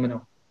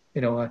phenomenal.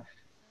 A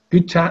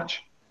good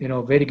touch,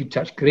 very good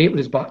touch, great with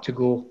his back to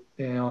goal.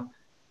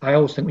 I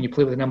always think when you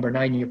play with a number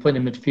 9, you're playing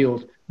in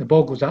midfield, the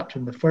ball goes up to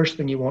him, the first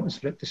thing you want is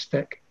for it to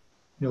stick.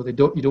 You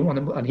don't want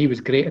him, and he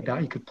was great at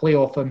that. You could play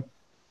off him,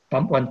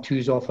 bump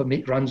 1-2s off him,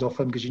 make runs off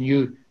him, because you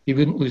knew he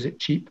wouldn't lose it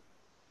cheap.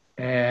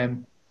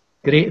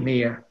 Great in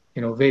the air,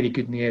 very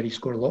good in the air. He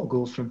scored a lot of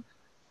goals from,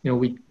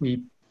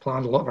 we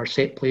planned a lot of our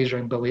set plays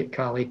around Billy at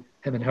Cali.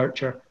 Him and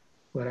Hircher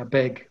were a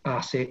big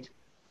asset.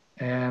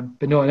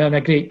 But no, and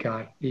a great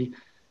guy. He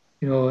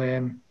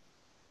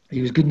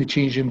was good in the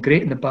change room,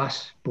 great in the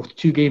bus, both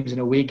 2 games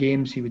and away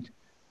games. He would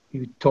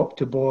talk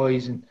to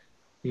boys, and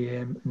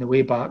in the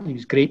way back, he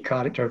was great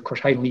character. Of course,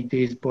 Highland League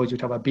days, boys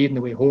would have a beer on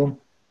the way home.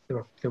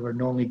 They were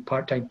non-league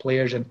part-time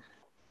players, and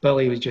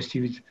Billy was just,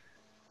 he would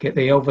get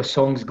the Elvis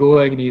songs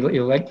going, and he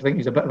liked to think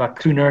he's a bit of a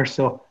crooner.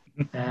 So,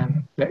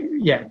 but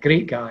yeah,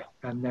 great guy.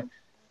 And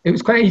it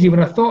was quite easy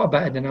when I thought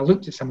about it, and I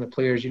looked at some of the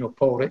players,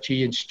 Paul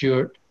Ritchie and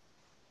Stewart,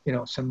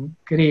 some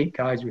great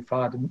guys we've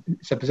had. And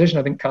it's a position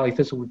I think Cali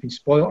Thistle we've been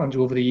spoiled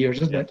under over the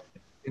years, isn't it?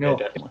 Yeah,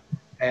 definitely.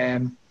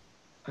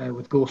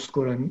 With goal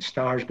scoring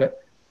stars,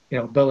 but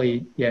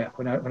Billy, yeah.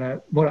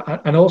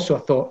 And also I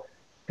thought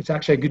it's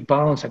actually a good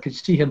balance. I could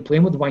see him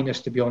playing with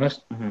Winus, to be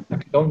honest. I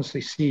could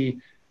honestly see,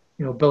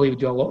 Billy would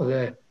do a lot of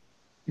the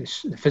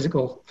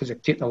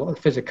take a lot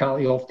of the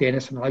physicality off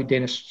Dennis and allow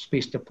Dennis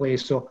space to play.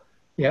 So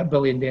yeah,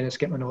 Billy and Dennis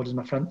get my nod as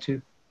my front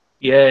two.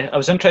 Yeah, I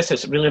was interested.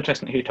 It's really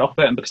interesting to hear you talk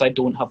about him, because I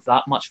don't have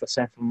that much of a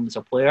sense of him as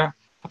a player,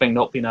 having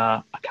not been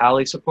a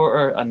Cali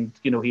supporter, and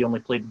he only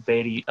played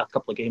a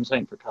couple of games I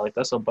think for Cali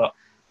Thistle, but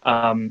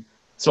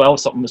so I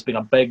always thought him as being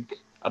a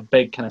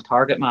big kind of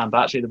target man.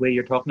 But actually, the way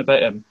you're talking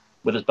about him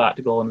with his back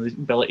to goal and his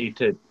ability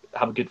to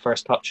have a good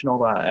first touch and all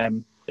that,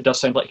 it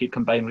does sound like he'd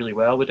combine really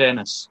well with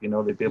Dennis.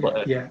 They'd be able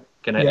to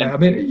kind of. Yeah, I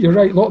mean, you're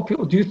right. A lot of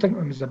people do think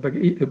of him as a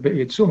big, but he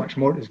had so much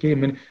more to his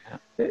game. I mean,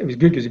 it was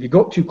good because if you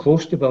got too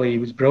close to Billy, he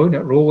was brilliant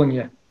at rolling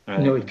you. Right.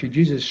 He could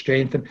use his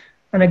strength.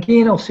 And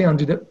again, I'll say,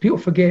 Andrew, that people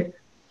forget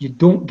you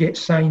don't get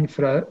signed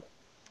for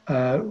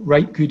a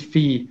right good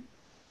fee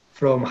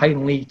from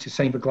Highland League to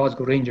sign for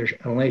Glasgow Rangers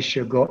unless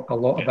you've got a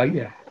lot about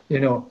you.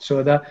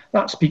 So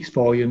that speaks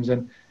volumes,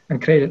 and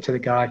credit to the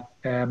guy.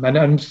 And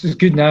it's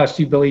good now. I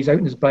see Billy's out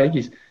on his bike.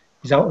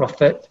 He's ultra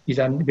fit. He's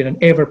been an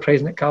ever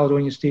present at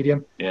Caledonia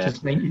Stadium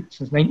since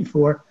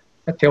 '94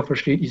 at Telford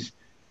Street. He's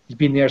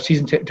been there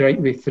season ticket right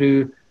the way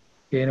through.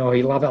 I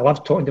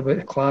love talking about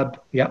the club,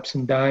 the ups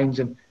and downs,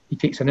 and he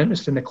takes an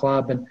interest in the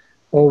club and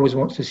always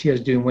wants to see us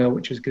doing well,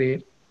 which is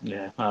great.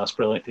 Yeah, that's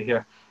brilliant to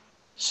hear.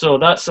 So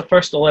that's the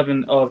first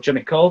 11 of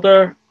Jimmy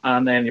Calder,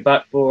 and then your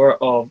back four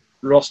of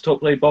Ross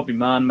Topley, Bobby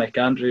Mann, Mike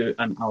Andrew,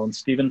 and Alan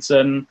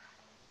Stevenson.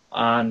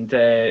 And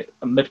a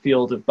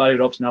midfield of Barry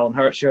Robson, Alan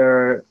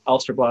Hircher,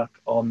 Alistair Black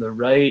on the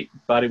right,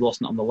 Barry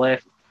Wilson on the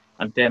left,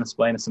 and Dennis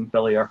Winus and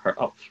Billy Urquhart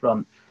up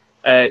front.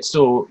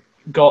 So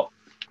got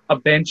a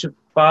bench of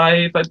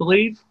 5, I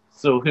believe.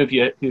 So who have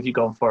you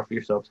gone for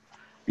yourselves?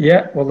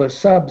 Yeah, well, the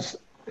subs,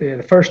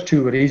 the first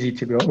 2 were easy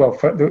to be. Well,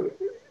 for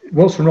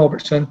Wilson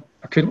Robertson,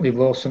 I couldn't leave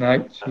Wilson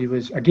out. He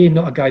was, again,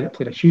 not a guy that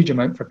played a huge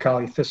amount for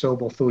Cali Thistle,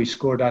 although he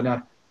scored on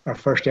our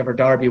first ever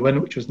derby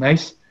win, which was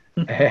nice.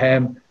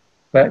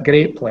 But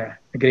great player,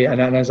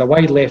 and as a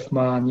wide left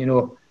man,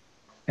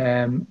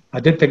 I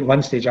did think at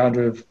one stage,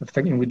 Andrew, of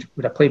thinking would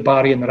I play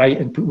Barry on the right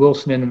and put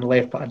Wilson in on the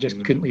left, but I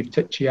just couldn't leave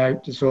Tichy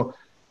out. So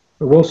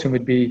Wilson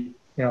would be,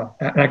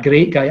 a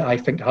great guy, I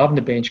think, to have on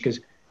the bench, because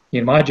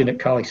you imagine at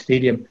Cali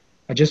Stadium,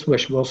 I just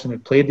wish Wilson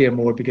had played there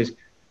more, because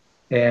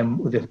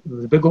with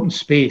the big open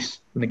space,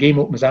 when the game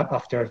opens up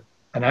after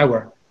an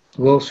hour,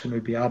 Wilson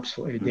would be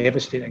absolutely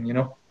devastating,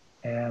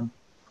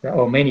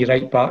 many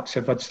right backs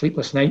have had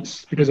sleepless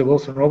nights because of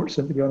Wilson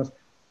Robertson, to be honest.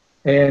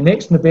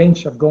 Next on the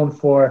bench, I've gone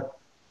for,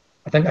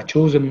 I think I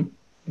chose him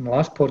in the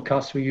last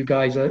podcast with you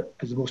guys as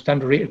the most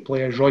underrated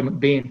player, is Roy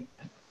McBain.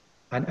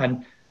 And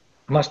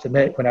I must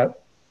admit, when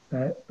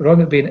Roy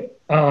McBain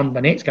and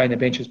the next guy on the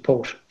bench is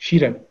Paul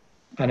Sheeran,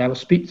 and I will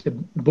speak to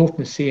both in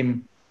the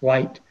same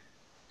light.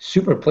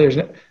 Super players.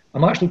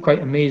 I'm actually quite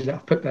amazed that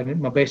I've picked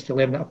my best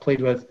 11 that I've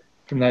played with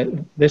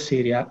from this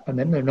area, and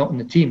then they're not in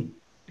the team,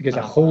 because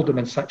I hold them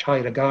in such high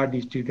regard,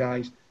 these 2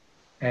 guys.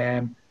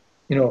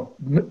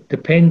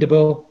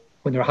 Dependable.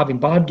 When they were having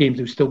bad games,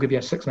 they would still give you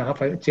a 6.5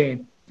 out of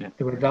 10. Yeah.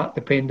 They were that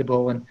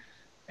dependable, and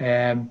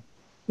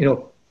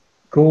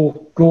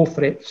goal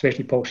threat,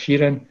 especially Paul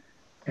Sheeran.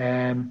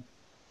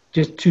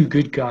 Just 2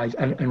 good guys,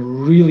 and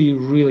really,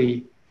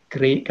 really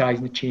great guys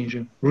in the change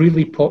room.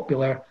 Really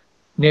popular.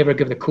 Never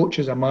give the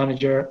coaches a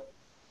manager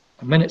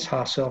a minute's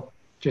hassle.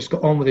 Just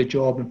got on with the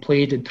job and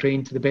played and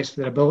trained to the best of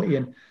their ability.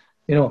 And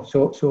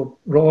so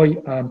Roy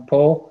and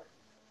Paul.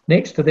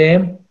 Next to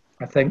them,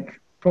 I think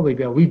probably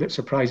be a wee bit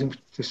surprising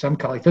to some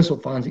Cali Thistle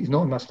fans that he's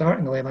not in my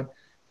starting 11,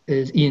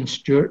 is Ian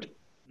Stewart.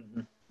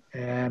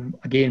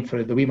 Again,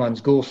 for the wee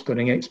man's goal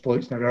scoring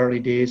exploits in our early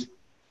days.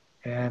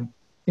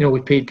 We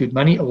paid good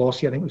money to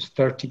Lossie. I think it was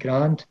 30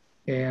 grand.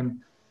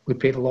 We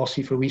paid a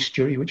Lossie for wee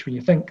Stewarty, which, when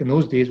you think in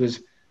those days,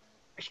 was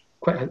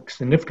quite a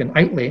significant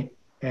outlay.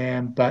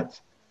 But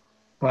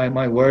by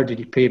my word, did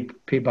he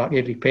pay back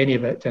every penny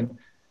of it. And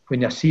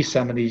when I see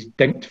some of these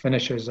dinked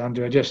finishers,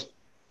 Andrew, I just,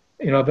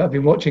 I've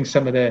been watching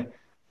some of the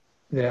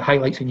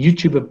highlights on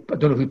YouTube. I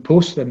don't know who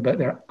posts them, but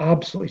they're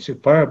absolutely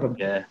superb.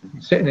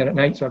 I'm sitting there at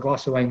night with a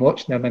glass of wine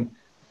watching them, and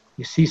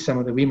you see some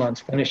of the wee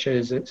man's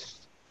finishes.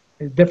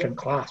 different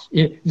class.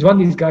 He's one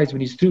of these guys,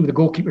 when he's through with the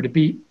goalkeeper to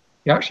beat,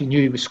 you actually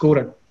knew he was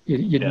scoring.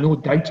 You had no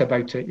doubt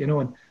about it, you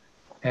know.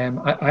 And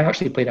I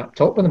actually played up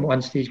top with him at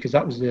one stage, because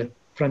that was the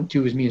front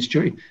two was me and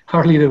Stewarty.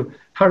 Hardly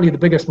the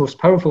biggest, most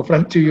powerful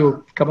front two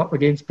you'll come up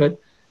against, but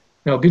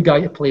good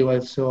guy to play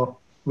with. So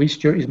we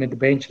Stewarty's made the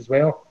bench as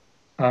well.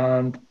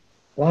 And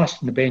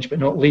last on the bench, but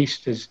not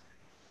least, is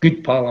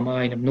good pal of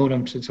mine. I've known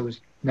him since I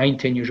was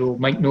 9-10 years old,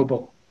 Mike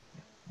Noble.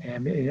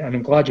 And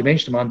I'm glad you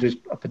mentioned him, Andrew, as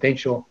a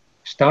potential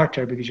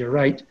starter, because you're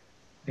right.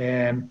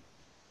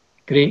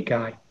 Great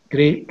guy,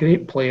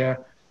 great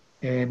player.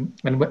 And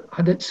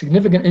had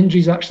significant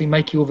injuries, actually,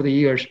 Mikey, over the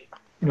years.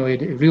 He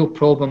had a real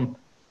problem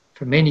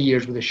for many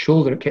years with his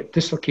shoulder. It kept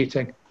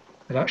dislocating.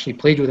 I'd actually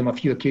played with him a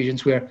few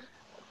occasions where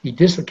he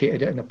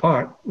dislocated it in the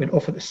park, went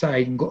off at the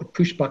side and got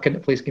pushed back into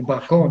place, came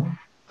back on.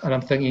 And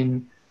I'm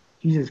thinking,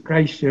 Jesus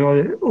Christ,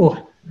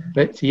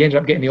 but he ended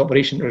up getting the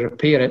operation to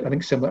repair it. I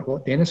think similar to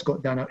what Dennis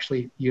got done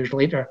actually years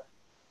later.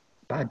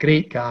 But a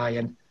great guy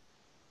and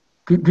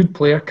good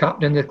player,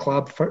 captain in the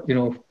club.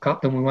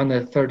 Captain, we won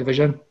the 3rd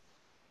division.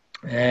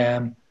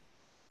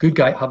 Good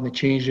guy having the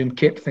change room,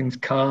 kept things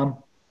calm.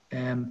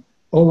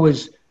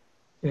 Always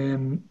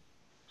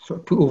sort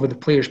of put over the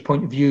player's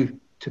point of view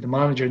to the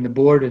manager and the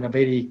board in a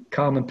very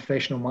calm and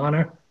professional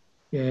manner.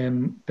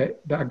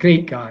 But a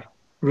great guy,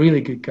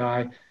 really good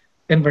guy.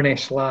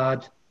 Inverness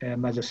lad.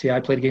 As I say,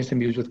 I played against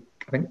him. He was with,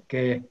 I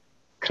think,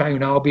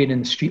 Crown Albion in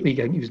the Street League.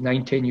 I think he was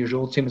 9-10 years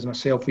old, same as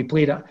myself. We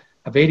played at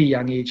a very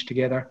young age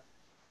together.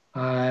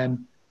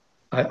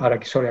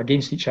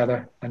 Against each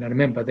other. And I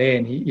remember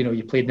then,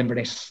 you played in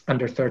Inverness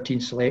under 13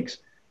 selects.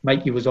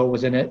 Mikey was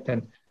always in it.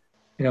 And,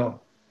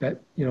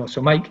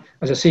 so Mike,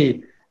 as I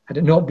say, had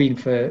it not been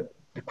for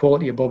the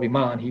quality of Bobby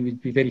Mann, he would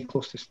be very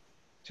close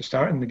to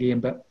starting the game.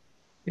 But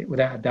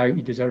without a doubt,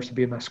 he deserves to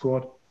be in that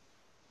squad.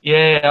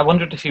 Yeah, I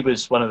wondered if he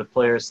was one of the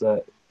players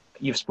that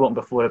you've spoken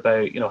before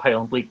about,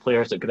 Highland League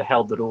players that could have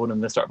held their own in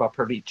the sort of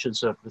upper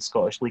reaches of the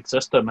Scottish League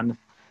system. And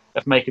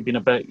if Mike had been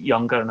a bit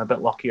younger and a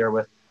bit luckier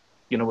with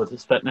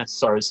his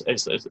fitness or his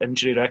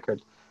injury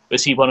record,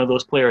 was he one of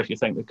those players you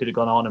think that could have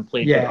gone on and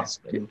played with us?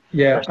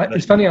 Yeah,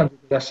 it's funny, I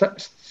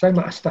sound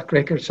like a stuck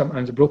record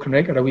sometimes, a broken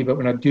record a wee bit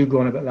when I do go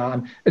on about that.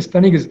 And it's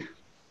funny because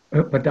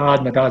my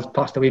dad's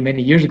passed away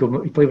many years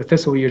ago. He played with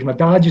Thistle years.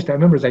 I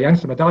remember as a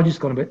youngster, my dad used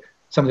to go on about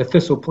some of the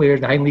Thistle players,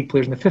 the Highland League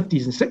players in the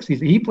 50s and 60s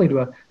that he played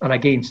with and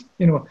against.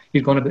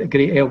 He'd gone about the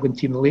great Elgin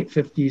team in the late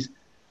 50s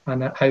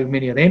and how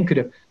many of them could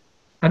have.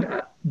 And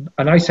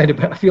I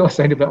feel I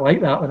sound a bit like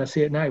that when I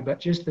say it now,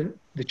 but just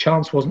the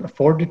chance wasn't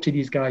afforded to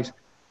these guys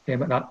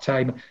at that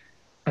time.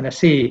 And I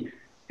say,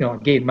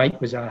 again,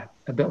 Mike was a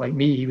bit like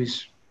me. He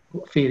was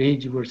a fair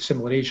age. We were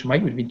similar age. So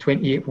Mike would have been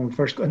 28 when we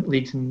first got into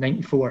leagues in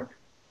 '94.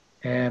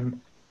 And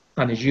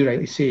as you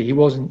rightly say, he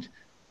wasn't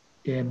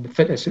the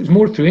fittest. It was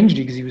more through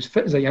injury because he was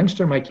fit as a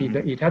youngster, Mikey,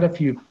 but he'd had a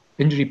few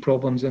injury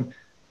problems and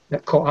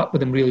that caught up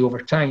with him really over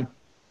time.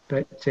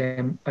 But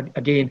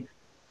again,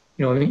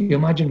 you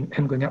imagine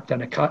him going up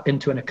to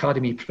into an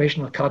academy,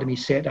 professional academy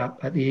set up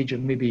at the age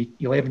of maybe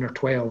 11 or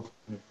 12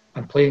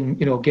 and playing,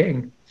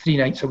 getting 3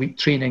 nights a week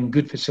training,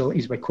 good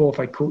facilities by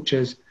qualified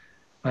coaches.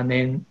 And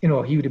then, he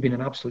would have been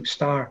an absolute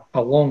star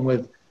along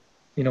with,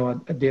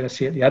 dare I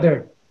say it, the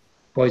other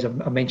boys I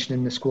mentioned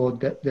in the squad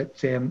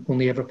that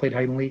only ever played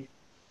Highland League.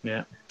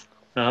 Yeah.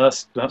 No,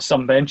 that's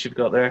some bench you've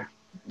got there.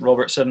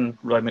 Robertson,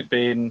 Roy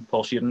McBain,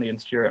 Paul Sheeran, Ian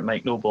Stewart,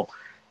 Mike Noble.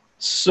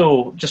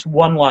 So just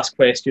one last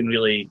question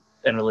really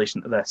in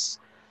relation to this.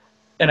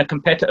 In a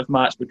competitive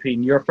match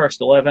between your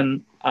first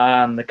 11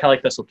 and the Cally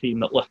Thistle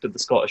team that lifted the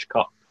Scottish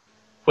Cup,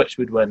 which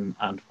would win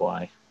and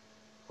why?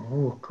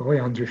 Oh, golly,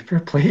 Andrew, fair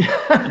play.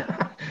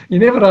 You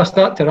never asked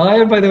that to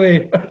Ryan, by the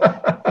way.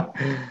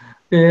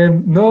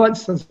 No,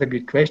 that's a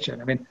good question.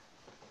 I mean,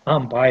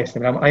 I'm biased.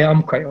 I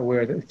am quite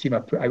aware that the team I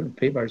put out on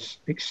paper is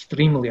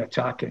extremely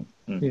attacking.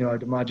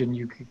 I'd imagine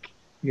you could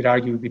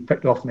argue would be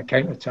picked off in the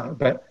counter-attack,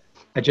 but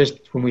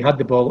when we had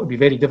the ball, it would be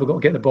very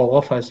difficult to get the ball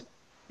off us.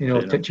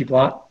 Titchy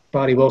Black,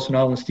 Barry Wilson,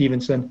 Alan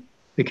Stevenson,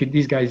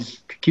 these guys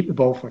could keep the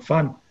ball for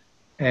fun.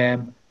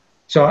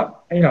 So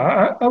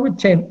I would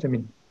tempt. I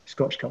mean,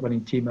 Scottish Cup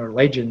winning team are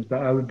legends,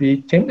 but I would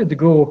be tempted to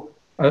go.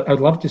 I'd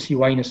love to see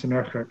Wyness and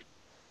Urquhart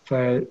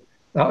for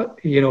that.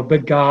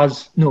 Big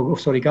Gaz. No,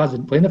 sorry, Gaz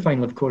didn't play in the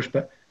final, of course,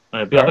 but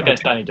it'd be up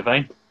against Danny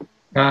Devine.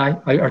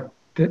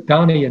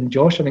 Danny and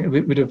Josh, I think,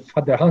 would have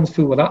had their hands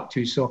full with that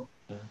too. So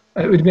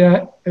it would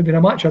have been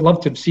a match I'd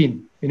love to have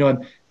seen.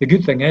 And the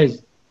good thing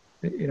is,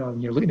 when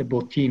you're looking at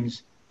both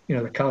teams,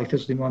 the Cally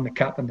Thistle team and the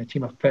captain, the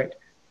team I've picked,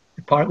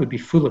 the park would be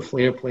full of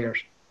flair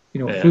players.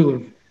 Full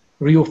of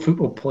real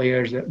football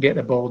players that get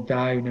the ball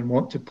down and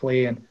want to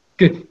play. And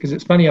good, because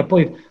it's funny, I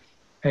played,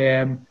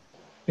 I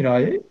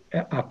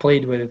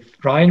played with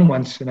Ryan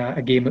once in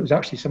a game. It was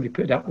actually somebody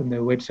put it up on the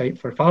website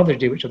for Father's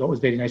Day, which I thought was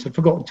very nice. I'd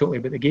forgotten totally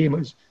about the game. It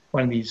was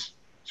one of these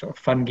sort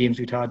of fun games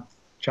we'd had,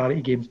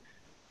 charity games. I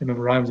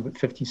remember Ryan was about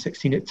 15,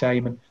 16 at the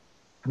time, and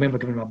I remember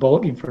giving him a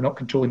bollocking for not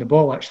controlling the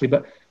ball, actually.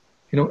 But,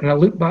 and I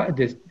look back at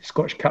the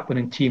Scottish Cup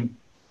winning team,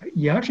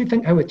 you actually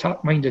think how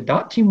attack-minded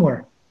that team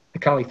were, the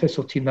Cally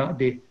Thistle team that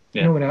day.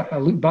 You know, when I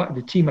look back at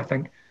the team, I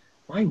think,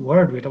 my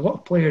word, we had a lot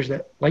of players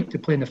that like to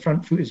play in the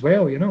front foot as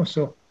well, you know.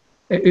 So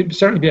it would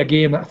certainly be a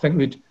game that I think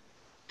would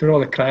draw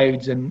the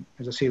crowds, and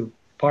as I say, the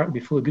park would be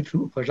full of good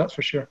football players, that's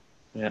for sure.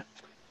 Yeah.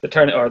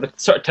 The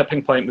sort of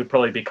tipping point would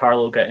probably be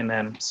Carlo getting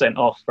sent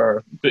off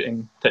for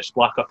booting Titch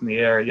Black up in the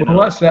air. You know,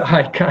 that's that.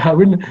 I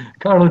wouldn't.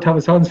 Carlo would have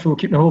his hands full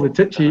keeping a hold of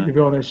Titchy, to be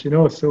honest. You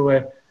know,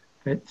 so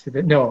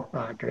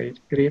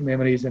great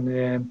memories,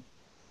 and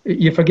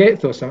you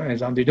forget though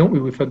sometimes, Andy, don't we?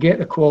 We forget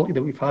the quality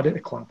that we've had at the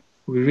club.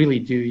 We really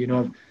do. You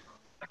know,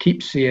 I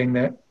keep saying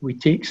that we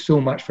take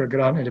so much for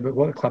granted about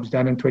what the club's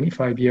done in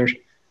 25 years.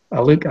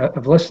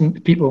 I've listened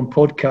to people on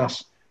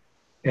podcasts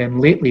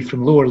lately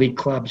from lower league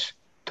clubs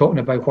talking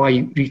about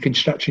why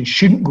reconstruction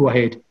shouldn't go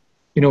ahead,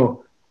 you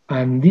know,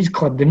 and these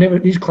clubs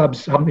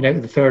haven't been out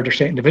of the third or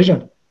second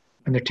division,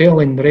 and they're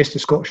telling the rest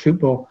of Scottish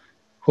football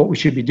what we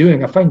should be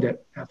doing. I find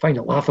it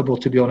laughable,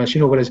 to be honest,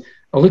 you know. Whereas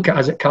I look at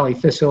us at Cali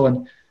Thistle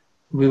and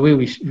the way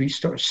we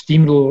sort of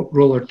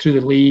steamroller through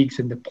the leagues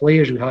and the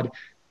players we had.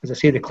 As I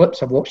say, the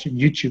clips I've watched on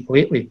YouTube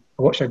lately,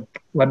 I watched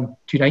one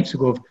 2 nights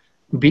ago of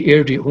we beat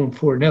Airdrie at home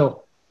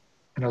 4-0,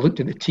 and I looked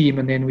at the team,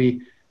 and then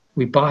we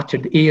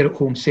battered Ayr at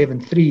home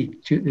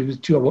 7-3. There was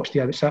 2 I watched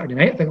the other Saturday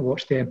night, I think I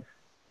watched them.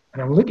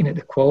 And I'm looking at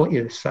the quality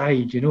of the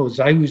side, you know.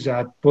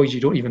 Zauza, boys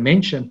you don't even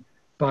mention.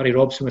 Barry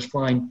Robson was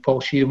flying, Paul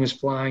Sheeran was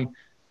flying.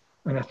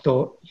 And I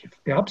thought,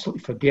 you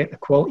absolutely forget the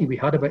quality we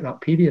had about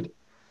that period.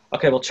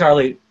 Okay, well,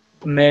 Charlie,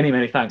 many,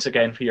 many thanks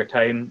again for your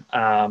time.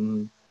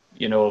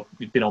 You know,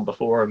 you've been on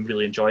before and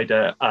really enjoyed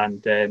it.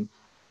 And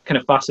kind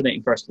of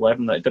fascinating first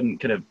 11 that it didn't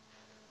kind of...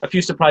 A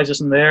few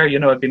surprises in there. You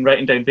know, I've been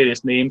writing down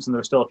various names, and there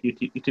were still a few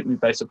you took me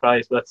by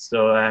surprise with.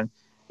 So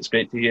it's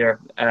great to hear.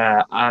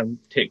 And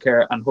take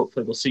care, and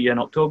hopefully we'll see you in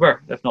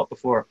October, if not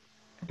before.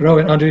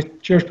 Brilliant, Andrew.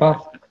 Cheers,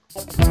 pal.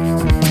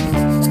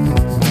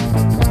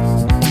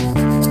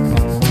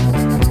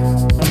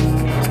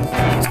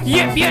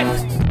 Yep,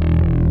 yep.